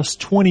across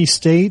 20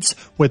 states,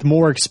 with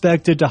more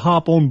expected to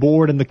hop on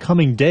board in the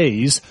coming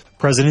days.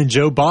 President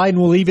Joe Biden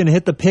will even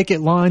hit the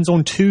picket lines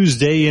on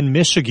Tuesday in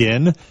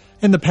Michigan.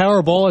 And the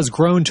Powerball has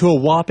grown to a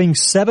whopping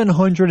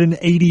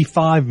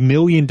 $785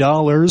 million.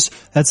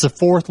 That's the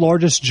fourth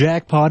largest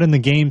jackpot in the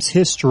game's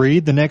history.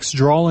 The next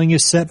drawing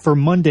is set for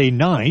Monday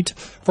night.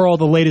 For all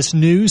the latest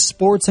news,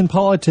 sports, and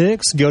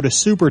politics, go to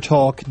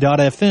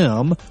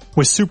supertalk.fm.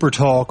 With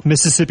SuperTalk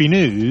Mississippi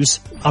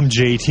News, I'm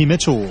JT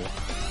Mitchell.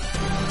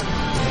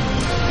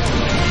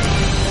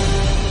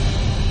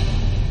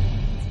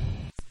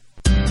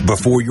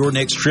 Before your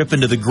next trip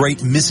into the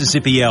great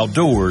Mississippi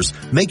outdoors,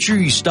 make sure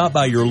you stop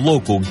by your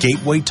local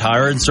Gateway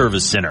Tire and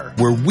Service Center,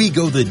 where we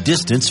go the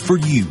distance for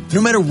you.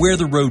 No matter where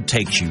the road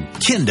takes you,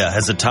 Kenda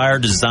has a tire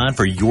designed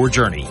for your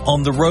journey.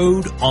 On the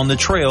road, on the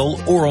trail,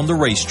 or on the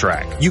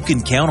racetrack, you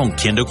can count on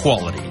Kenda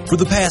quality. For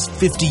the past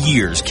 50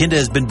 years, Kenda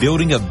has been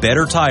building a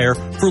better tire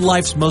for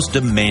life's most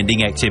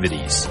demanding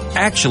activities.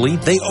 Actually,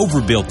 they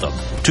overbuilt them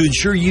to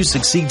ensure you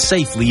succeed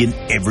safely in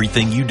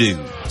everything you do.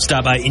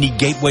 Stop by any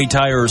Gateway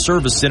Tire or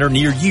Service Center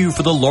near you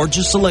for the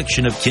largest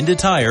selection of Kenda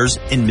tires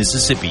in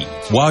Mississippi.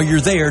 While you're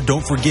there,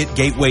 don't forget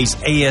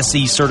Gateway's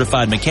ASE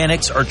certified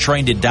mechanics are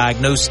trained to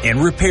diagnose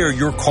and repair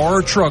your car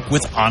or truck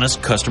with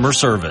honest customer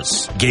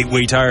service.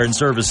 Gateway Tire and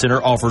Service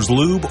Center offers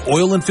lube,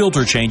 oil and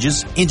filter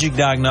changes, engine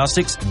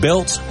diagnostics,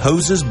 belts,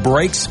 hoses,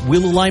 brakes,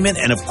 wheel alignment,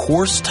 and of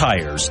course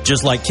tires.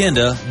 Just like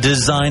Kenda,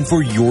 designed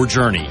for your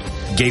journey.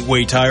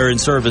 Gateway Tire and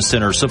Service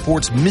Center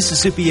supports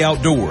Mississippi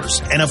outdoors,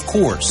 and of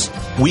course,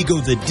 we go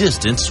the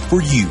distance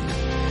for you.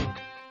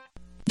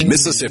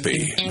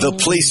 Mississippi, the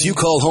place you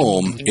call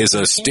home, is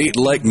a state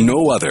like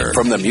no other.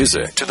 From the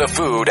music to the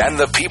food and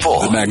the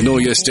people, the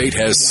Magnolia State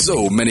has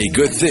so many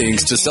good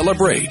things to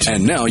celebrate.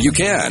 And now you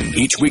can,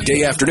 each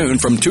weekday afternoon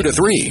from 2 to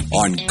 3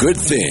 on Good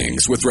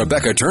Things with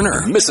Rebecca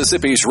Turner,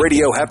 Mississippi's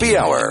Radio Happy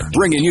Hour,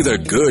 bringing you the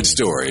good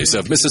stories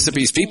of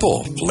Mississippi's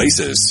people,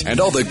 places, and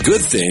all the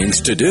good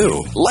things to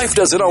do. Life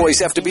doesn't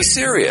always have to be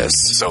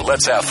serious, so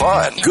let's have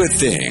fun. Good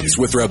Things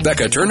with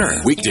Rebecca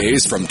Turner,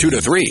 weekdays from 2 to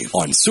 3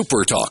 on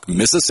SuperTalk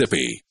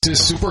Mississippi.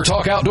 This is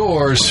SuperTalk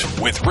Outdoors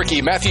with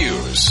Ricky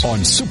Mathews on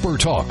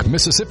SuperTalk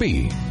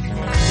Mississippi.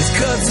 It's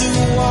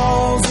kudzu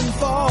walls and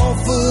fall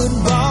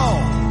football,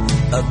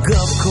 a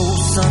Gulf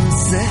Coast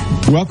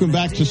sunset. Welcome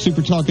back to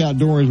SuperTalk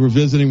Outdoors. We're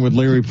visiting with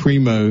Larry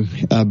Primo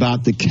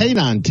about the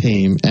canine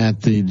team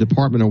at the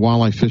Department of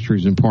Wildlife,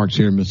 Fisheries, and Parks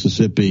here in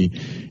Mississippi.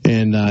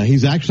 And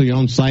he's actually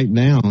on site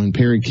now in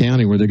Perry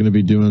County, where they're going to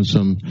be doing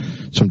some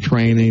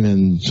training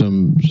and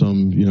some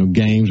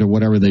games or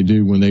whatever they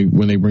do when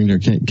they bring their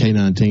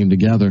canine team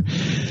together.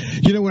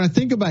 You know, when I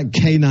think about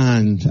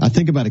canine, I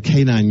think about a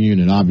canine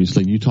unit.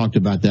 Obviously, you talked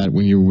about that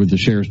when you were with the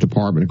Sheriff's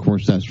Department. Of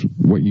course, that's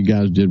what you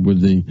guys did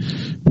with the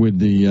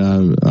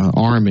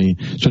Army.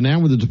 So now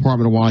with the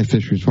Department of Wildlife,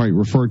 Fisheries, probably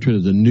referred to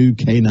as a new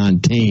canine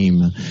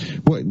team.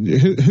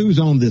 Who's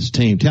on this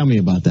team? Tell me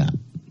about that.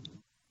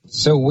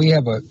 So we're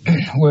a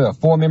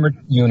 4-member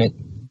unit.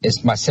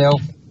 It's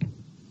myself.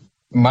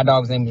 My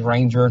dog's name is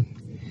Ranger.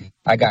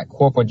 I got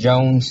Corporal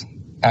Jones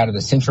out of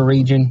the Central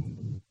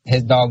region.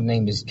 His dog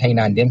name is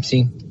K9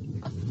 Dempsey.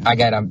 I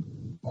got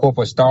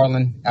Corporal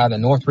Starling out of the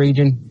North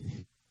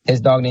region. His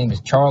dog name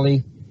is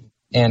Charlie.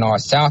 And our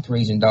South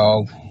region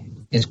dog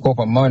is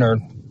Corporal Munner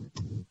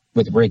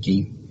with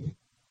Ricky.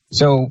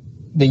 So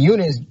the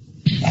unit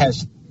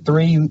has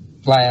 3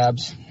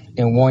 labs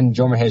and 1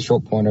 German head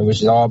short pointer,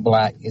 which is all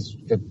black. It's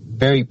a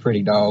very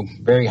pretty dog,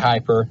 very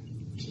hyper.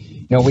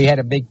 You know, we had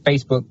a big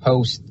Facebook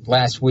post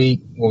last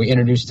week where we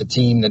introduced the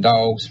team, the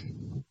dogs.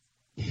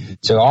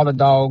 So all the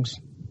dogs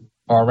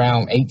are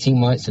around 18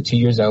 months to 2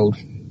 years old,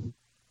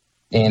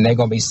 and they're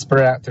going to be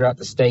spread out throughout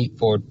the state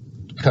for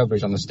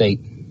coverage on the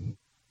state.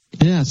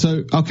 Yeah.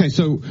 So, okay.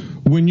 So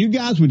when you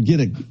guys would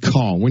get a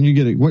call,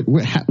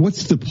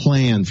 what's the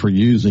plan for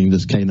using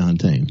this canine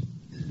team?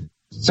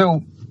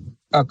 So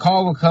a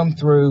call will come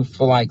through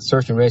for like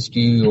search and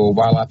rescue or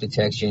wildlife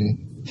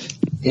detection.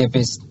 If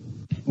it's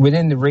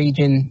within the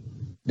region,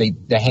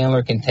 the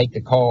handler can take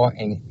the call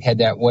and head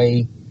that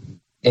way.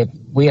 If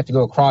we have to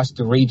go across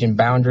the region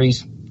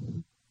boundaries,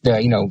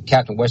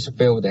 Captain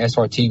Westerfield with the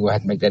SRT will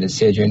have to make that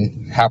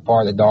decision, how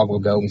far the dog will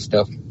go and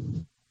stuff.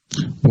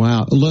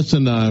 Wow.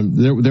 Listen,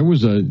 there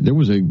was a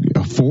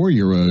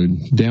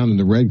 4-year-old down in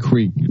the Red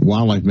Creek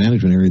Wildlife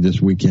Management Area this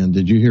weekend.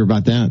 Did you hear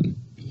about that?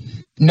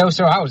 No,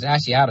 sir. I was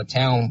actually out of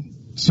town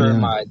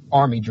serving my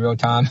Army drill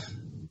time.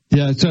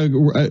 Yeah, so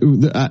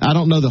I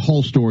don't know the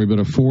whole story, but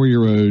a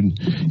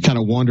 4-year-old kind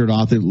of wandered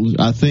off.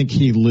 I think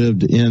he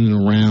lived in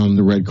and around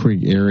the Red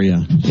Creek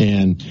area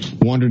and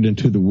wandered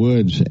into the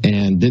woods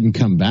and didn't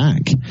come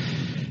back.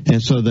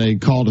 And so they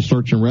called a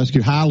search and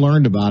rescue. How I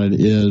learned about it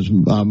is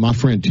my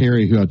friend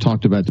Terry, who I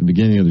talked about at the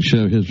beginning of the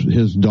show,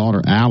 his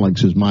daughter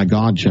Alex is my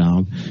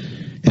godchild,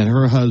 and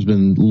her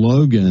husband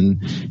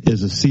Logan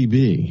is a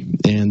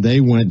CB, and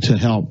they went to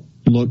help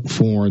look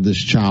for this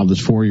child,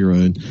 this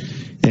 4-year-old.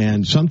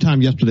 And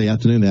sometime yesterday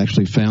afternoon, they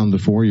actually found the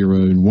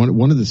 4-year-old.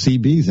 One of the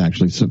CBs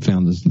actually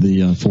found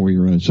the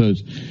 4-year-old. So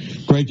it's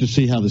great to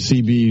see how the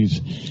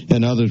CBs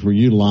and others were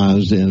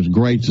utilized, and it's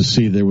great to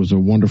see there was a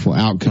wonderful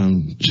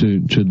outcome to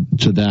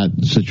that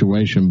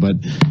situation.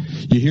 But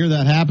you hear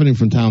that happening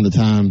from time to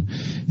time,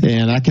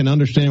 and I can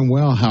understand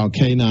well how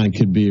K9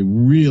 could be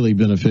really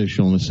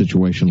beneficial in a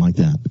situation like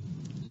that.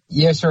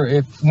 Yes,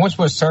 sir. Once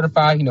we're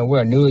certified, we're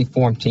a newly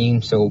formed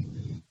team, so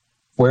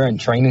we're in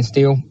training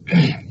still.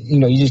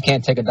 You just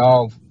can't take a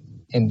dog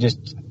and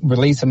just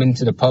release him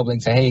into the public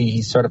and say, hey,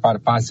 he's certified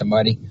to find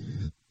somebody.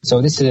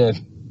 So this is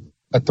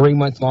a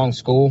 3-month-long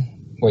school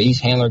where each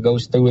handler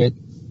goes through it.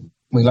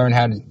 We learn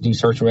how to do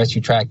search and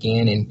rescue,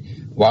 tracking,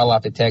 and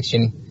wildlife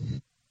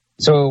detection.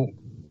 So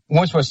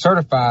once we're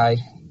certified,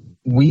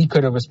 we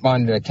could have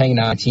responded to a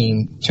K9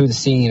 team to the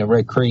scene of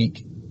Red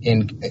Creek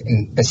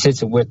and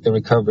assisted with the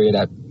recovery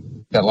of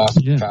that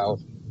lost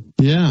child.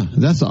 Yeah,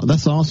 that's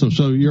awesome.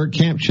 So you're at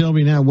Camp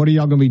Shelby now. What are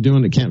y'all going to be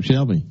doing at Camp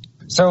Shelby?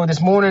 So this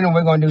morning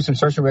we're going to do some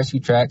search and rescue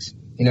tracks.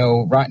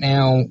 Right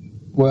now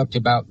we're up to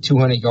about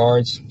 200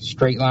 yards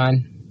straight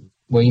line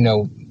where,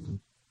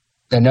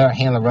 another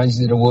handler runs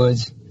into the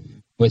woods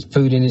with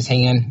food in his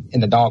hand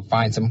and the dog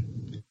finds him.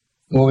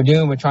 What we're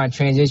doing, we're trying to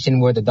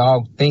transition where the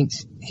dog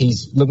thinks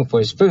he's looking for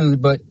his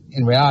food, but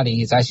in reality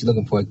he's actually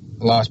looking for a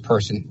lost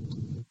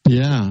person.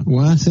 Yeah,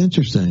 well, that's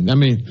interesting. I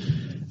mean,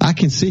 I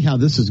can see how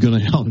this is going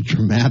to help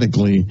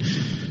dramatically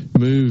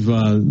move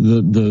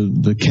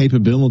the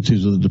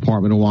capabilities of the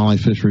Department of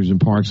Wildlife, Fisheries,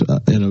 and Parks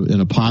in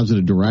a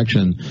positive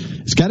direction.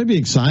 It's got to be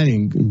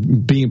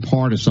exciting being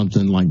part of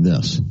something like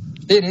this.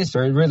 It is,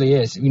 sir. It really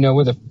is.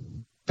 We're the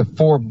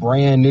 4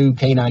 brand new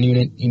K9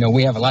 unit.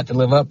 We have a lot to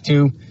live up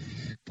to.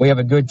 We have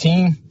a good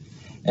team,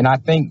 and I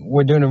think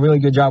we're doing a really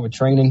good job with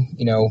training.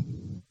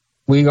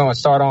 We're going to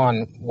start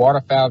on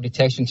waterfowl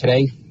detection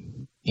today.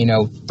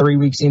 3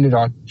 weeks into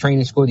our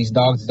training school, these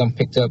dogs have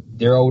picked up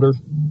their odor.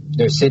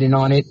 They're sitting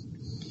on it.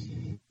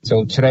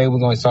 So today we're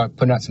going to start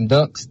putting out some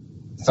ducks,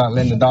 start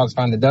letting the dogs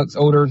find the ducks'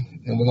 odor,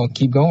 and we're going to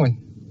keep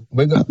going.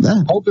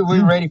 Hopefully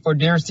we're ready for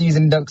deer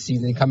season, duck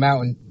season, and come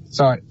out and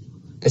start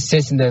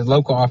assisting the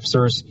local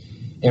officers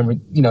and,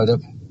 the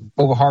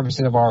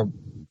over-harvesting of our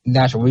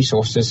natural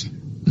resources.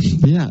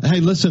 Yeah. Hey,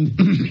 listen,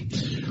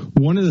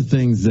 one of the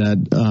things that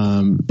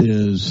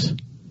is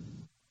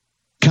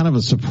kind of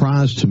a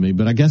surprise to me,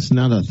 but I guess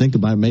now that I think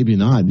about it, maybe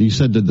not. You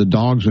said that the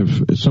dogs are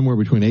somewhere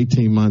between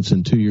 18 months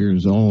and 2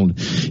 years old.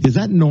 Is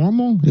that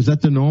normal? Is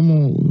that the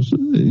normal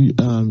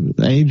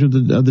age of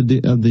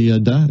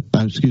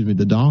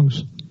the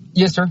dogs?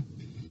 Yes, sir.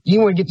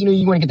 You want to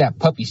get that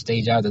puppy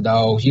stage out of the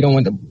dogs. You don't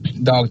want the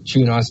dog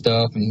chewing on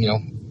stuff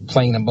and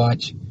playing a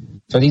bunch.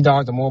 So these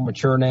dogs are more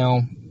mature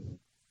now.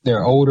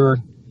 They're older,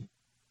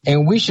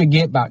 and we should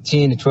get about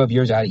 10 to 12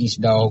 years out of each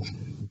dog.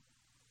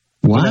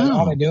 Wow.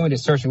 All they're doing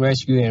is search and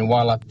rescue and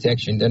wildlife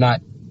protection. They're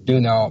not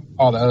doing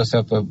all the other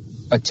stuff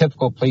a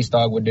typical police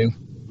dog would do.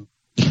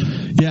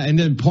 Yeah, and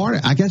then part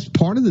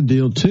of the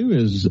deal too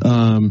is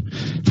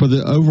for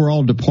the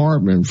overall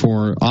department,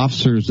 for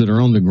officers that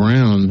are on the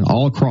ground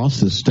all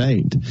across the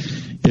state,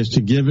 is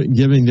to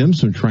giving them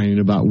some training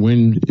about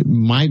when it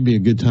might be a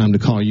good time to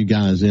call you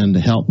guys in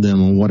to help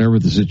them on whatever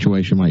the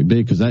situation might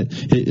be. Because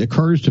it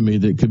occurs to me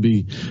that it could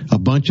be a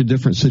bunch of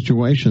different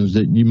situations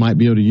that you might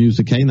be able to use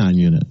the K9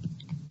 unit.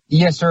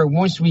 Yes, sir.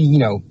 Once we,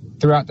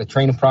 throughout the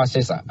training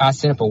process, I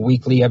send up a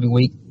weekly every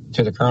week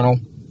to the colonel.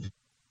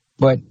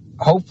 But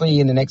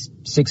hopefully in the next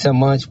 6-7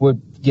 months, we'll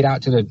get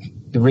out to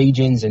the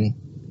regions and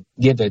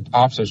give the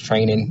officers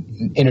training,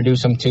 and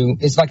introduce them to.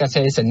 It's like I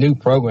said, it's a new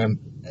program.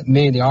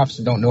 Many of the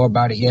officers don't know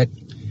about it yet.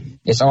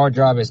 It's our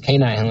job as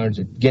K9 handlers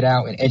to get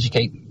out and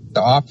educate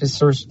the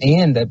officers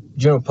and the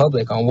general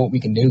public on what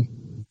we can do.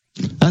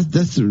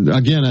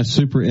 That's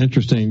super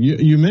interesting.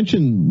 You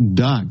mentioned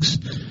ducks.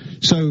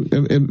 So,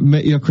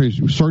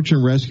 search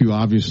and rescue,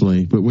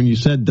 obviously, but when you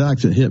said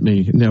ducks, it hit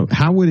me. Now,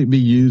 how would it be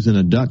used in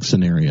a duck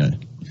scenario?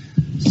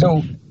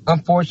 So,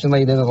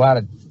 unfortunately, there's a lot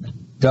of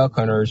duck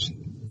hunters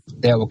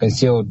that will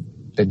conceal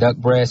the duck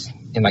breast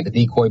in the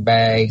decoy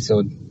bags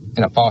or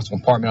in a false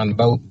compartment on the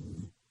boat,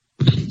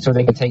 so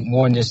they can take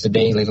more than just the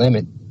daily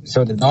limit.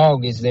 So the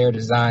dog is there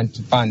designed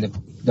to find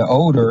the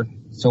odor,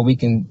 so we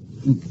can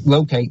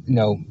locate,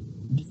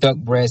 duck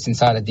breast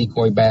inside a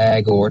decoy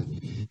bag or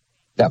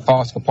that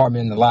false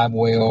compartment in the live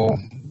well,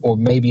 or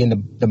maybe in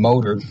the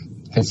motor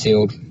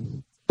concealed.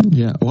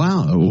 Yeah.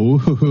 Wow.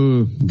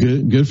 Ooh,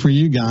 good for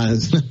you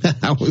guys.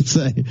 I would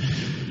say,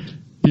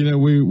 we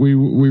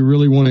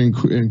really want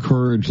to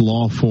encourage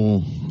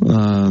lawful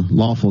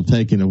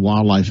taking of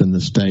wildlife in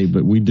the state,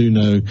 but we do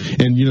know,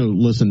 and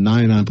listen,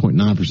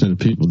 99.9% of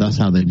people, that's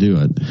how they do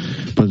it.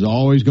 But there's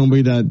always going to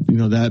be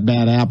that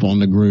bad apple in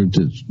the group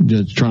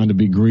that's trying to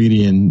be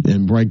greedy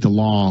and break the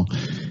law.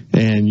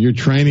 And you're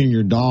training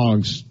your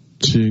dogs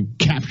to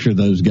capture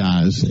those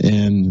guys.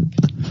 And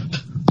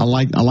I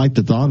like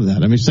the thought of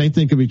that. I mean, same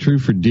thing could be true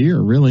for deer,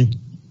 really.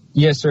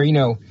 Yes, sir.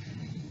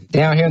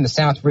 Down here in the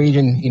South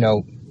region,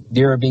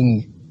 deer are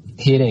being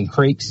hid in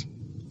creeks.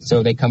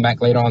 So they come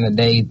back later on in the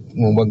day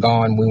when we're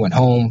gone. We went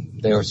home.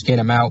 They'll skin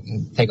them out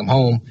and take them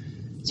home,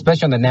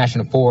 especially on the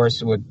national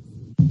forest where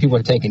people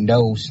are taking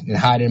does and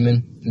hiding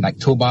them in like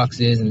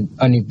toolboxes and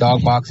underneath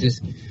dog boxes.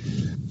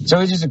 So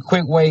it's just a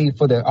quick way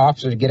for the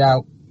officer to get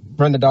out,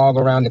 run the dog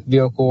around the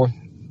vehicle.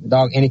 The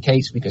dog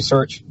indicates, we can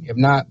search. If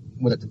not,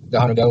 we'll let the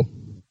hunter go.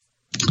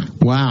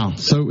 Wow,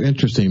 so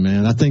interesting,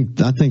 man. I think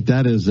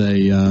that is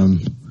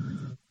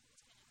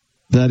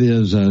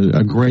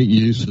a great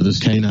use of this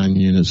canine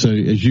unit. So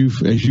as you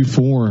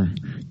four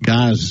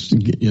guys,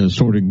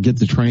 sort of get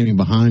the training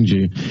behind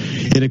you,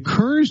 it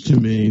occurs to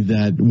me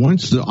that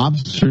once the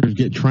officers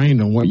get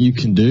trained on what you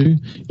can do,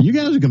 you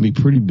guys are going to be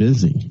pretty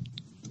busy.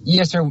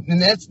 Yes, sir.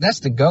 And that's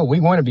the goal.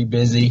 We want to be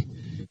busy.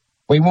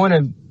 We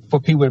want for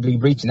people to be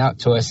reaching out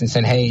to us and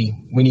saying, hey,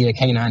 we need a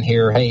canine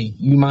here. Hey,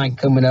 you mind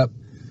coming up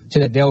to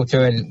the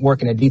Delta and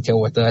working a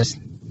detail with us?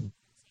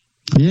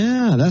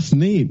 Yeah, that's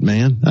neat,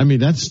 man. I mean,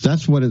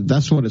 that's what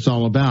it's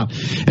all about.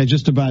 And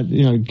just about,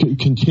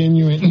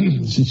 continuing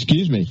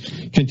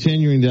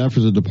the efforts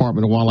of the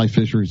Department of Wildlife,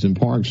 Fisheries, and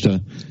Parks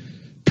to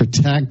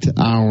protect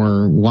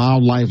our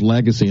wildlife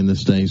legacy in the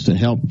states, to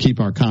help keep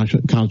our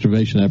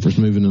conservation efforts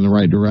moving in the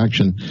right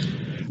direction.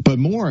 But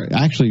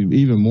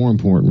even more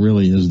important,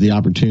 really, is the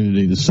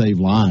opportunity to save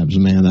lives,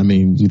 man. I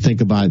mean, you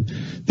think about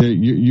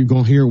you're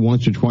going to hear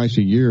once or twice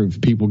a year of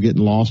people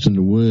getting lost in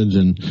the woods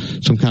and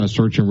some kind of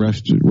search and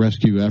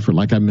rescue effort,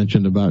 like I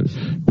mentioned about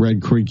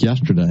Red Creek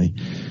yesterday.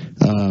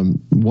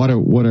 What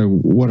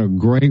a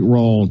great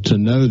role to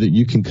know that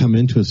you can come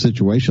into a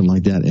situation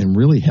like that and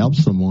really help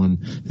someone.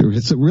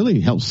 It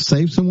really helps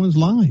save someone's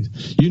life.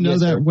 You know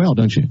that well,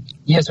 don't you?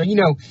 Yes, sir.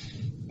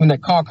 When the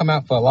call come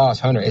out for a lost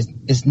hunter,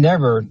 it's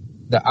never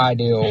the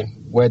ideal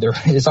weather.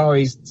 It's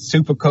always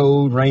super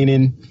cold,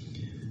 raining.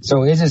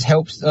 So it just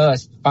helps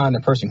us find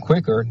the person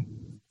quicker,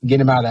 get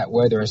them out of that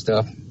weather and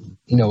stuff,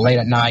 late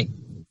at night.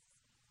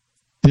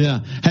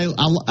 Yeah. Hey,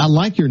 I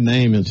like your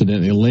name,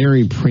 incidentally,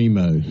 Larry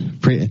Primo.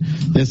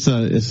 It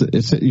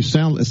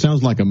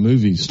sounds like a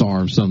movie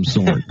star of some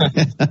sort.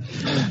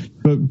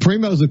 But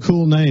Primo's a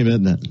cool name,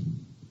 isn't it?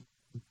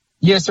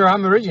 Yes, sir.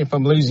 I'm originally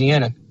from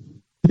Louisiana.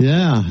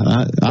 Yeah,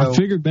 I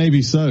figured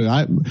maybe so.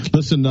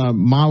 Listen,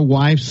 my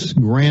wife's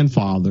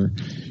grandfather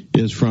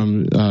is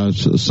from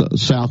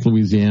South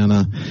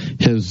Louisiana.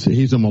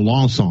 He's a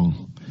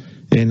Melanson.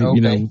 And,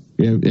 okay.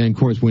 And of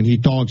course, when he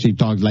talks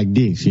like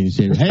this. He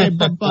says, hey,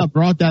 Bob,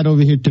 brought that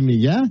over here to me,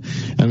 yeah?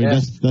 I mean,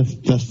 that's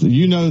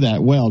that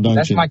well, don't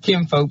that's you? That's my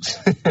kin folks.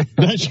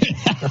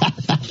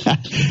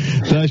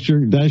 That's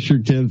your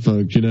kin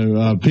folks.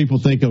 People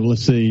think of,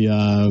 let's see,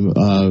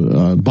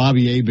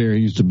 Bobby Hebert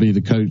used to be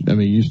the coach.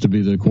 Used to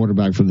be the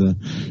quarterback for the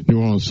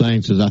New Orleans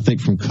Saints, is I think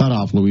from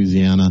Cutoff,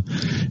 Louisiana.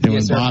 And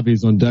when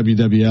Bobby's on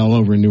WWL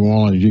over in New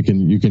Orleans, you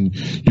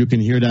can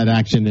hear that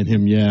accent in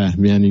him. Yeah,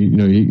 man,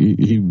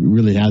 he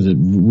really has it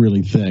really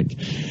thick.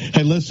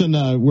 Hey, listen,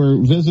 we're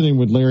visiting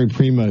with Larry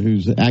Primo,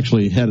 who's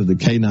actually head of the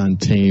K9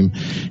 team.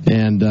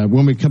 And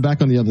when we come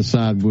back on the other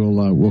side,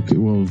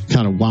 we'll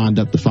kind of wind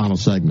up the final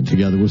segment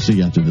together. We'll see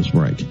you after this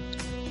break.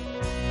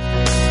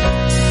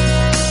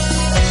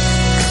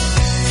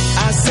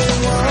 I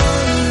said,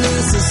 one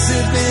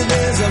Mississippi,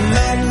 there's a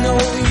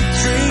magnolia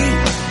tree.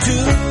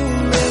 Two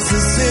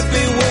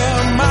Mississippi, where a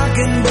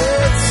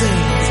mockingbird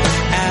sings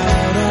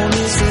out on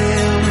his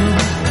limb,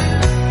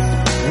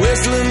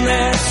 whistling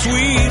that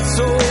sweet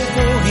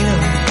soulful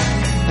hymn.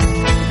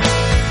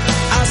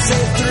 I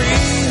said,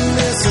 three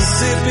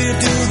Mississippi,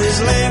 to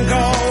this land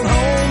called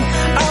home.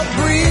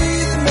 I'll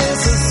breathe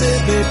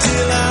Mississippi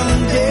till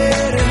I'm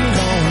dead and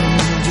gone.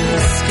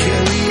 Just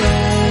carry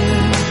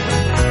on,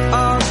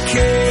 I'll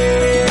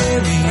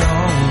carry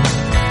on,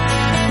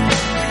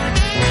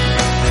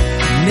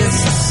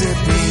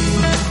 Mississippi.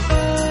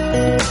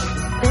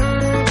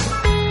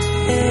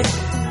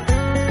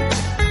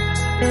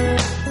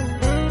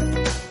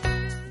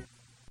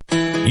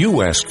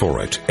 You asked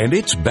for it, and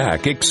it's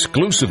back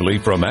exclusively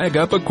from Ag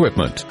Up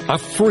Equipment. A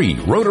free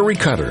rotary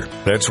cutter.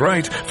 That's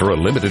right. For a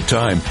limited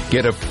time,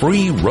 get a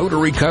free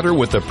rotary cutter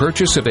with the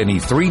purchase of any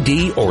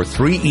 3D or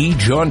 3E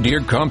John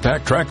Deere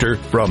compact tractor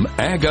from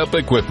Ag Up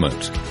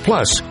Equipment.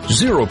 Plus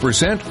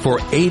 0%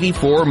 for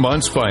 84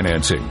 months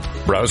financing.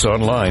 Browse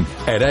online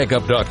at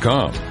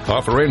agup.com.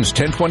 Offer ends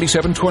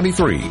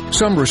 10/27/23.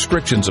 Some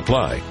restrictions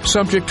apply.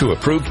 Subject to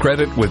approved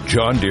credit with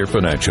John Deere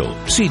Financial.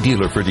 See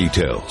dealer for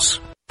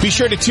details. Be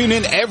sure to tune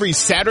in every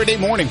Saturday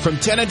morning from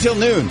 10 until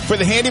noon for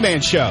the Handyman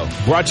Show.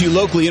 Brought to you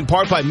locally in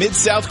part by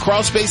Mid-South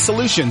Crawlspace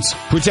Solutions.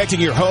 Protecting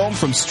your home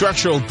from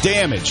structural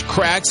damage,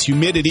 cracks,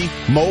 humidity,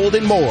 mold,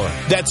 and more.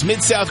 That's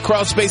Mid-South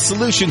Crawlspace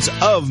Solutions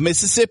of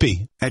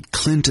Mississippi. At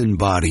Clinton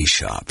Body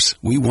Shops,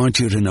 we want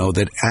you to know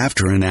that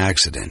after an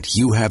accident,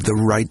 you have the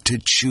right to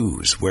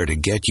choose where to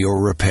get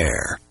your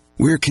repair.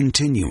 We're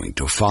continuing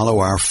to follow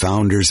our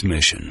founder's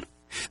mission.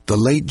 The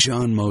late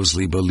John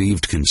Mosley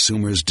believed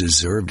consumers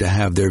deserve to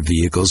have their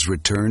vehicles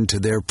returned to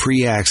their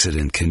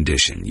pre-accident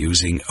condition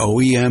using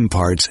OEM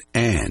parts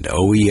and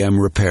OEM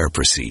repair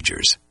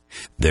procedures.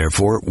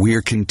 Therefore,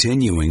 we're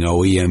continuing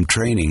OEM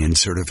training and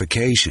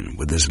certification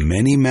with as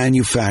many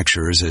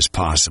manufacturers as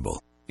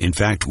possible. In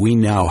fact, we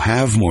now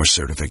have more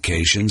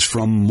certifications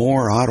from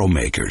more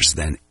automakers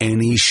than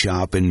any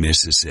shop in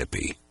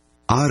Mississippi.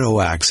 Auto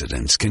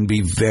accidents can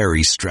be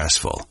very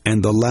stressful,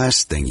 and the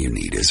last thing you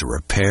need is a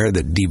repair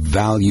that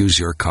devalues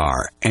your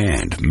car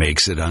and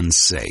makes it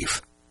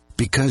unsafe.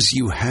 Because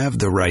you have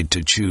the right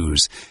to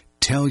choose,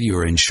 tell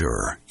your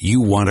insurer you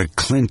want a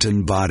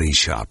Clinton Body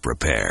Shop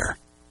repair.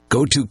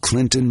 Go to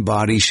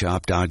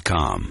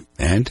ClintonBodyShop.com,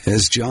 and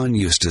as John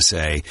used to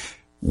say,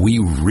 we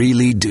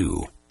really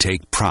do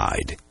take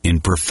pride in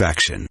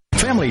perfection.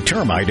 Family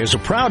Termite is a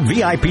proud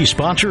VIP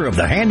sponsor of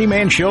the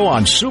Handyman Show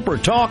on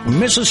SuperTalk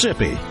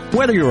Mississippi.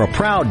 Whether you're a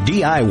proud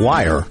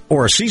DIYer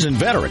or a seasoned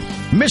veteran,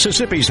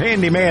 Mississippi's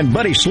handyman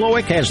Buddy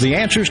Slowick has the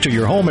answers to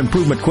your home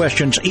improvement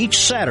questions each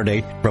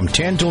Saturday from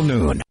 10 till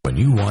noon. When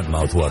you want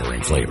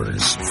mouth-watering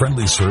flavors,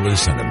 friendly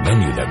service, and a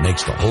menu that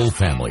makes the whole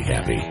family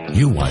happy,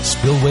 you want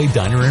Spillway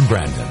Diner in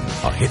Brandon,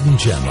 a hidden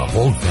gem of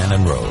Old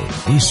Fannin Road.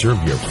 We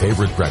serve your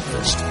favorite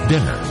breakfast,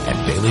 dinner,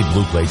 and daily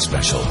blue plate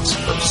specials,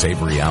 from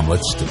savory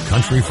omelets to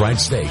country fried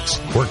steaks,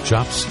 pork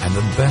chops, and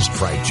the best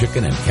fried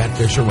chicken and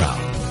catfish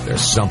around.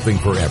 There's something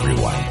for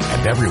everyone,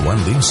 and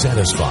everyone leaves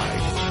satisfied.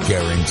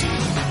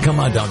 Guaranteed. Come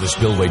on down to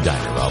Spillway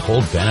Diner off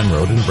Old Fannin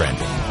Road in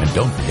Brandon. And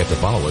don't forget to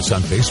follow us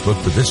on Facebook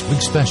for this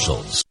week's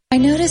specials. I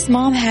noticed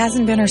Mom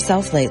hasn't been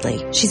herself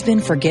lately. She's been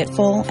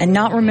forgetful and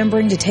not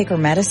remembering to take her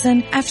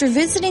medicine. After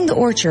visiting the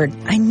Orchard,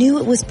 I knew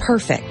it was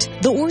perfect.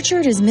 The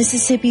Orchard is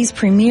Mississippi's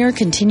premier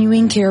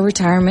continuing care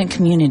retirement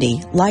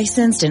community,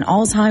 licensed in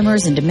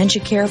Alzheimer's and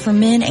dementia care for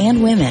men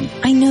and women.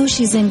 I know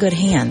she's in good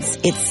hands.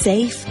 It's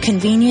safe,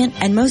 convenient,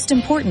 and most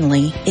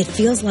importantly, it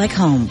feels like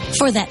home.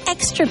 For that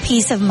extra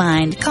peace of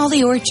mind, call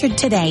the Orchard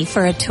today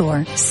for a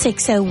tour.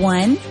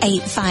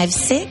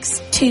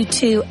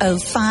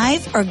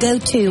 601-856-2205 or go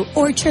to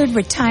orchardretirement.com.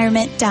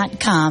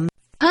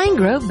 Pine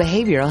Grove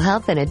Behavioral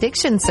Health and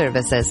Addiction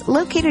Services,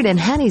 located in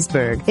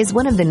Hattiesburg, is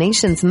one of the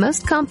nation's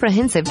most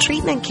comprehensive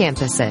treatment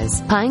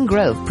campuses. Pine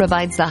Grove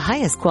provides the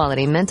highest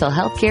quality mental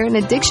health care and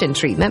addiction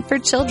treatment for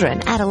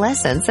children,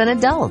 adolescents, and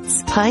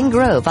adults. Pine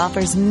Grove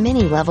offers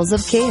many levels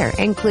of care,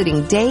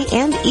 including day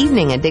and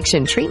evening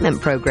addiction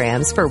treatment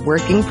programs for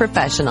working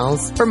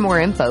professionals. For more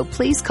info,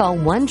 please call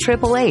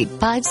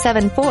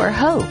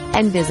 1-888-574-HOPE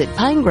and visit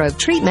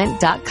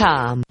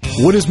pinegrovetreatment.com.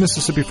 What is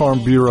Mississippi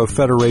Farm Bureau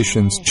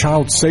Federation's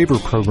Child Saver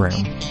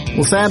program?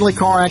 Well, sadly,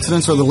 car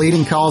accidents are the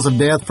leading cause of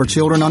death for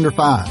children under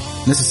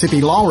 5. Mississippi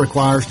law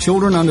requires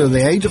children under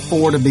the age of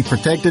 4 to be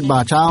protected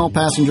by child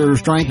passenger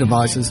restraint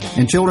devices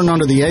and children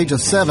under the age of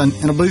 7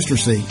 in a booster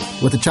seat.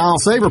 With the Child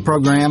Saver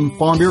program,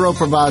 Farm Bureau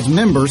provides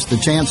members the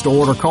chance to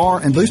order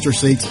car and booster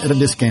seats at a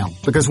discount.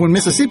 Because when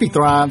Mississippi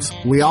thrives,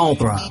 we all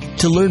thrive.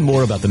 To learn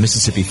more about the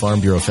Mississippi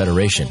Farm Bureau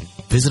Federation,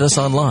 visit us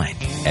online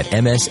at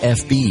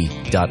msfb.org.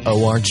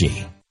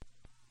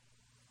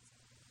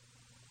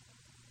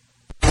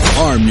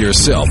 Arm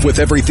yourself with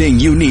everything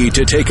you need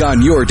to take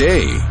on your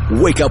day.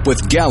 Wake up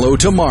with Gallo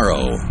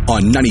tomorrow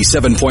on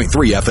 97.3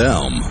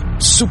 FM,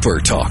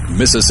 SuperTalk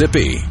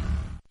Mississippi.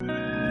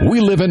 We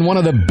live in one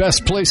of the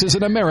best places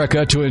in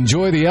America to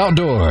enjoy the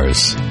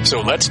outdoors. So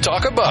let's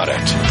talk about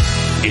it.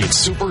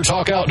 It's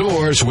SuperTalk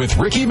Outdoors with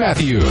Ricky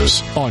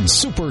Mathews on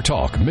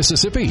SuperTalk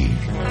Mississippi.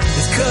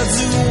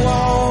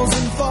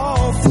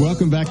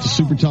 Welcome back to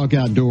SuperTalk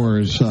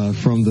Outdoors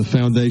from the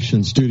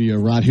Foundation Studio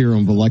right here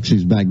on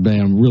Biloxi's Back Bay.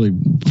 I'm really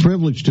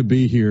privileged to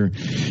be here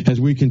as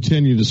we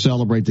continue to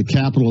celebrate the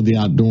capital of the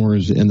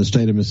outdoors in the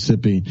state of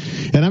Mississippi.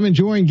 And I'm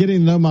enjoying getting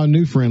to know my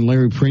new friend,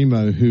 Larry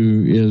Primo,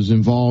 who is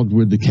involved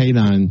with the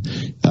Canine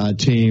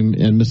team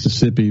in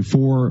Mississippi.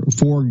 Four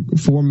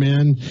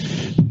men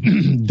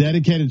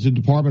dedicated to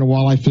the Department of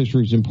Wildlife,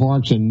 Fisheries, and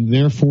Parks, and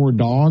their 4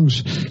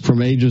 dogs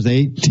from ages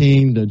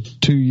 18 to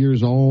 2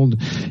 years old,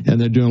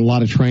 and they're doing a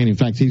lot of training. In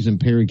fact, he's in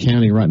Perry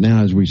County right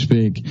now as we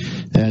speak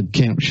at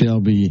Camp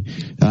Shelby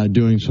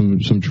doing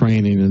some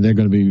training, and they're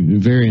going to be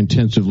very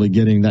intensively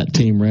getting that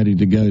team ready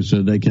to go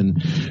so they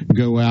can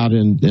go out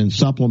and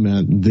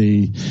supplement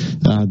the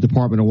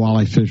Department of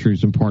Wildlife,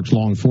 Fisheries, and Parks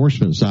law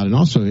enforcement side. And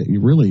also,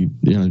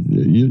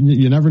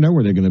 you never know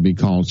where they're going to be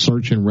called.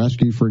 Search and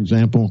rescue, for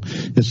example,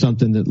 is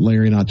something that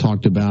Larry and I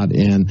talked about,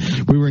 and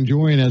we were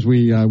enjoying as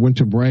we went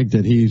to break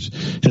that his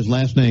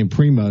last name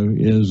Primo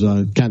is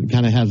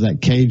kind of has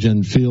that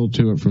Cajun feel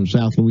to it from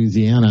South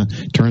Louisiana.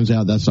 Turns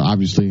out that's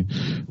obviously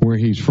where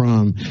he's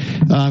from.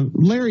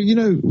 Larry,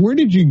 where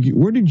did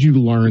you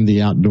learn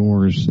the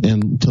outdoors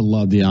and to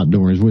love the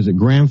outdoors? Was it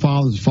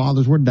grandfathers,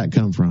 fathers? Where did that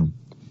come from?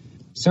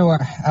 So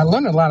I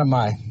learned a lot of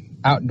my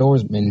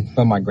outdoorsmen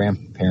from my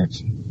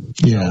grandparents.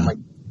 Yeah.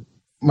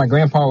 My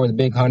grandpa was a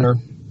big hunter,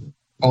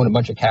 owned a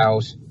bunch of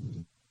cows.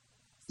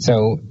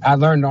 So I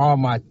learned all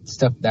my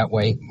stuff that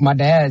way. My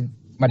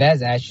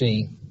dad's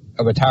actually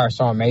a retired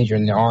sergeant major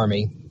in the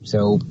Army.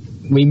 So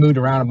we moved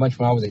around a bunch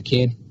when I was a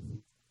kid.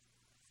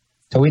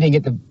 So we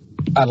didn't get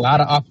a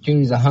lot of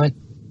opportunities to hunt,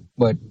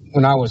 but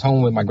when I was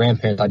home with my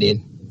grandparents, I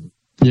did.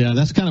 Yeah,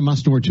 that's kind of my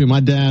story too. My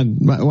dad,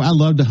 I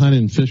loved to hunt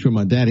and fish with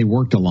my dad. He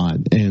worked a lot.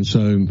 And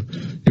so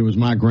it was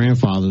my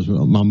grandfather's,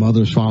 my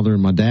mother's father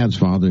and my dad's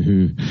father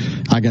who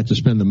I got to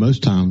spend the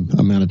most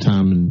amount of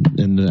time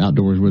in the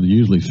outdoors with,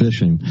 usually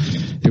fishing.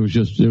 It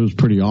was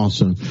pretty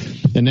awesome.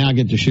 And now I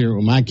get to share it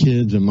with my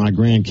kids and my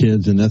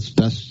grandkids, and that's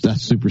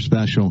super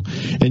special.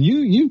 And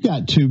you've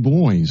got 2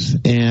 boys,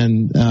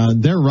 and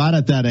they're right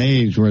at that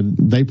age where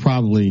they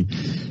probably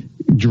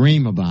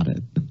dream about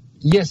it.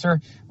 Yes, sir.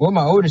 Well,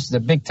 my oldest is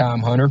a big-time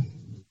hunter.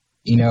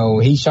 You know,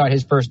 he shot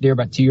his first deer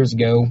about 2 years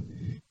ago.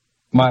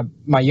 My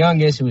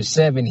youngest, who was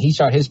 7, he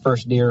shot his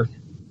first deer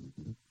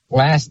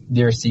last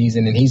deer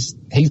season, and he's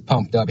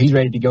pumped up. He's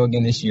ready to go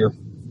again this year.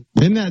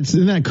 Isn't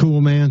that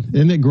cool, man?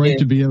 Isn't it great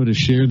to be able to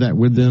share that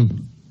with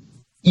them?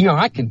 You know,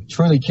 I can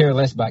truly care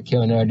less about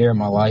killing another deer in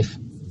my life,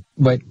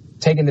 but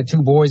taking the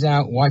 2 boys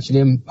out, watching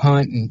them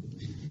hunt and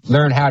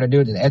learn how to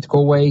do it the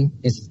ethical way,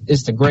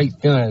 it's a great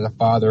feeling as a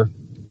father.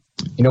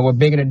 You know, we're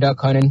big into duck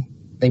hunting.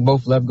 They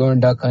both love going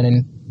duck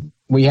hunting.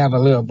 We have a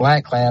little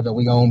black lab that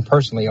we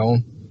personally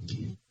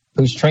own,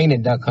 who's trained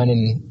in duck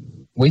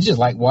hunting. We just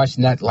like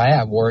watching that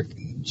lab work,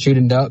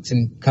 shooting ducks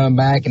and come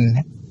back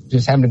and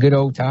just having a good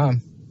old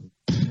time.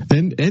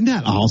 And isn't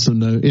that awesome,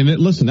 though? And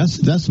listen,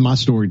 that's my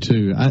story,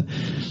 too.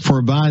 For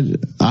about,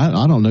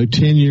 I don't know,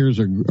 10 years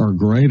or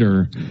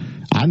greater,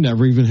 I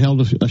never even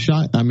held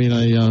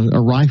a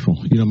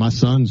rifle. You know, my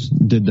sons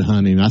did the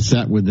hunting. I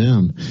sat with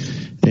them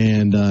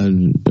and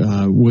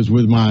was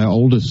with my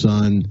oldest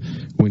son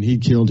when he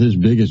killed his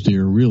biggest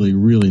deer, really,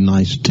 really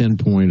nice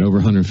 10-point, over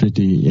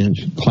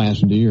 150-inch class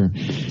deer.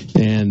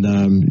 And,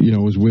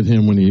 was with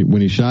him when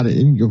he shot it.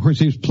 And, of course,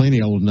 he was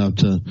plenty old enough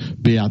to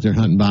be out there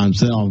hunting by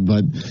himself,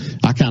 but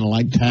I kind of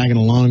like tagging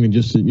along and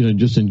just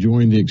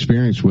enjoying the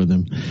experience with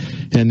him.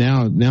 And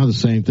now the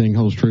same thing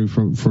holds true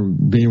for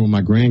being with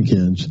my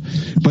grandkids.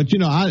 But,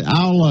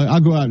 I'll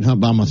go out and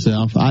hunt by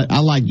myself. I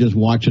like just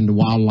watching the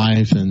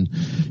wildlife and,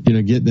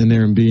 getting in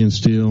there and being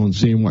still and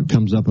seeing what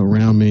comes up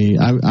around me.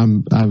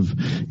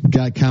 I've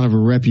got kind of a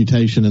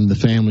reputation in the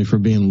family for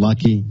being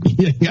lucky.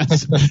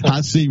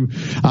 I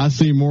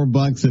see more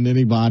bucks than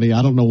anybody.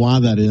 I don't know why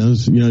that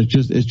is.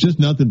 It's just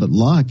nothing but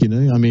luck. I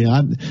mean,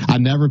 I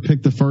never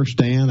pick the first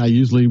stand. I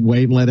usually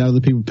wait and let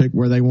other people pick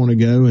where they want to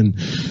go, and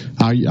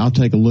I'll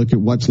take a look at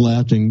what's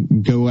left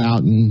and go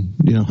out and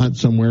hunt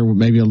somewhere with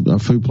maybe a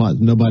food plot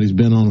nobody's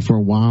been on for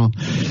a while.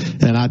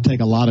 And I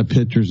take a lot of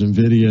pictures and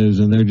videos,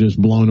 and they're just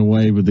blown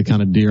away with the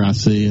kind of deer I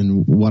see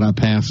and what I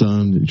pass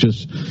on.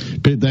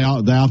 They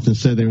often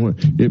say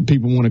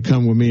people want to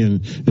come with me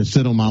and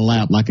sit on my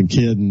lap like a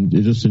kid and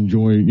just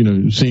enjoy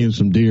seeing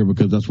some deer,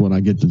 because that's what I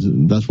get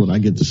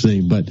to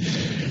see. But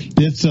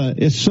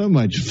it's so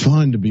much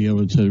fun to be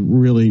able to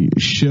really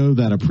show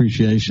that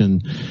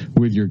appreciation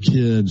with your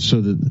kids,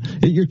 so that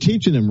you're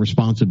teaching them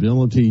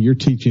responsibility, you're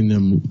teaching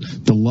them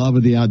the love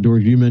of the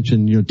outdoors. You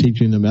mentioned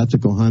teaching them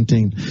ethical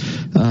hunting.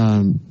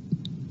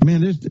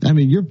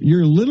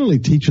 You're literally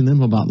teaching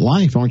them about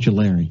life, aren't you,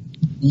 Larry?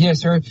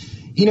 Yes, sir.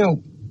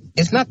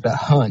 It's not the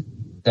hunt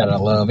that I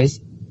love. It's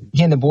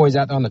getting the boys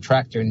out on the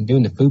tractor and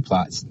doing the food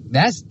plots.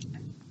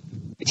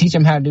 Teach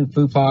them how to do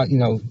food plot,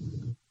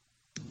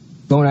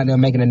 going out there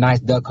and making a nice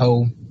duck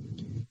hole.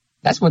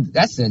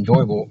 That's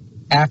enjoyable.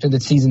 After the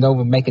season's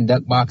over, making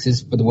duck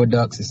boxes for the wood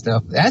ducks and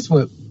stuff. That's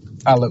what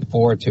I look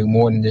forward to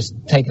more than just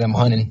taking them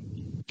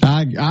hunting.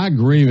 I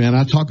agree, man.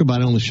 I talk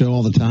about it on the show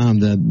all the time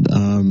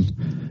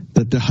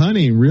that the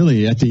hunting,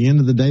 really, at the end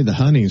of the day, the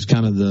hunting is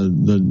kind of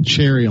the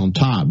cherry on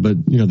top.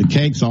 But, the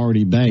cake's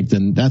already baked,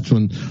 and that's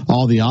when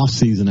all the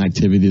off-season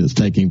activity that's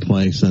taking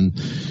place. And,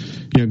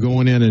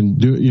 going in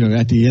and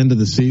at the end of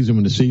the season,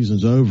 when the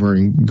season's over,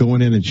 and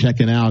going in and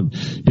checking out,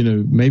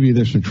 maybe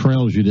there's some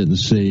trails you didn't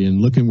see, and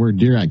looking where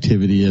deer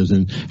activity is,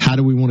 and how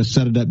do we want to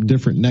set it up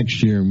different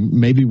next year,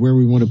 maybe where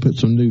we want to put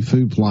some new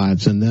food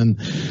plots, and then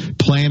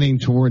planning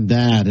toward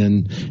that.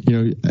 And,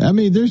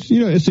 there's,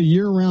 it's a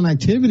year-round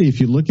activity if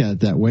you look at it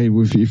that way.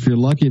 If you're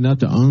lucky enough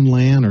to own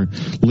land or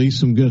lease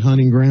some good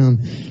hunting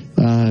ground,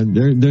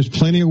 there's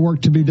plenty of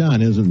work to be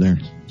done, isn't there?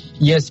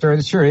 Yes, sir,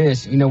 it sure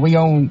is. We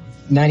own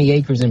 90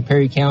 acres in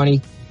Perry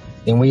County,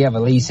 and we have a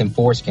lease in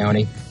Forest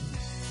County.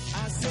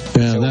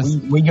 Yeah, so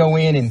we go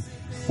in and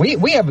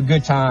we have a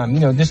good time.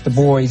 Just the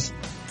boys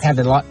have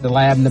the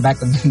lab in the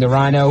back of the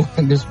Rhino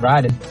and just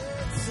riding.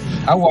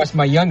 I watched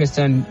my youngest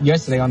son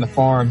yesterday on the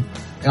farm,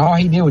 and all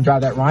he did was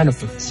drive that Rhino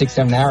for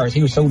 6-7 hours.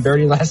 He was so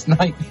dirty last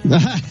night. Isn't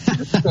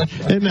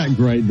that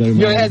great, though,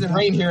 man? It hasn't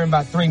rained here in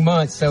about 3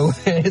 months, so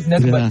it's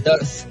nothing but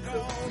dust.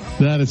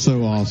 That is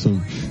so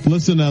awesome.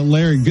 Listen,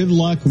 Larry, good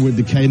luck with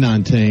the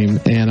K9 team,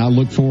 and I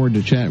look forward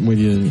to chatting with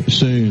you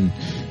soon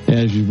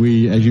as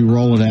you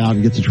roll it out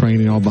and get the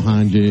training all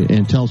behind you,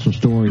 and tell some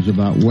stories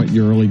about what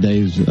your early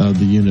days of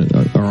the unit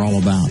are all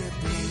about.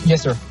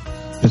 Yes, sir.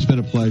 It's been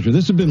a pleasure.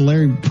 This has been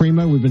Larry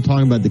Primo. We've been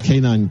talking about the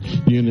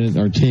K9 unit,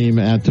 our team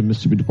at the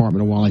Mississippi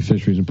Department of Wildlife,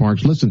 Fisheries, and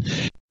Parks. Listen.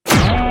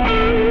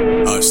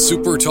 A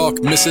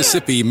SuperTalk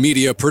Mississippi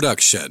media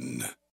production.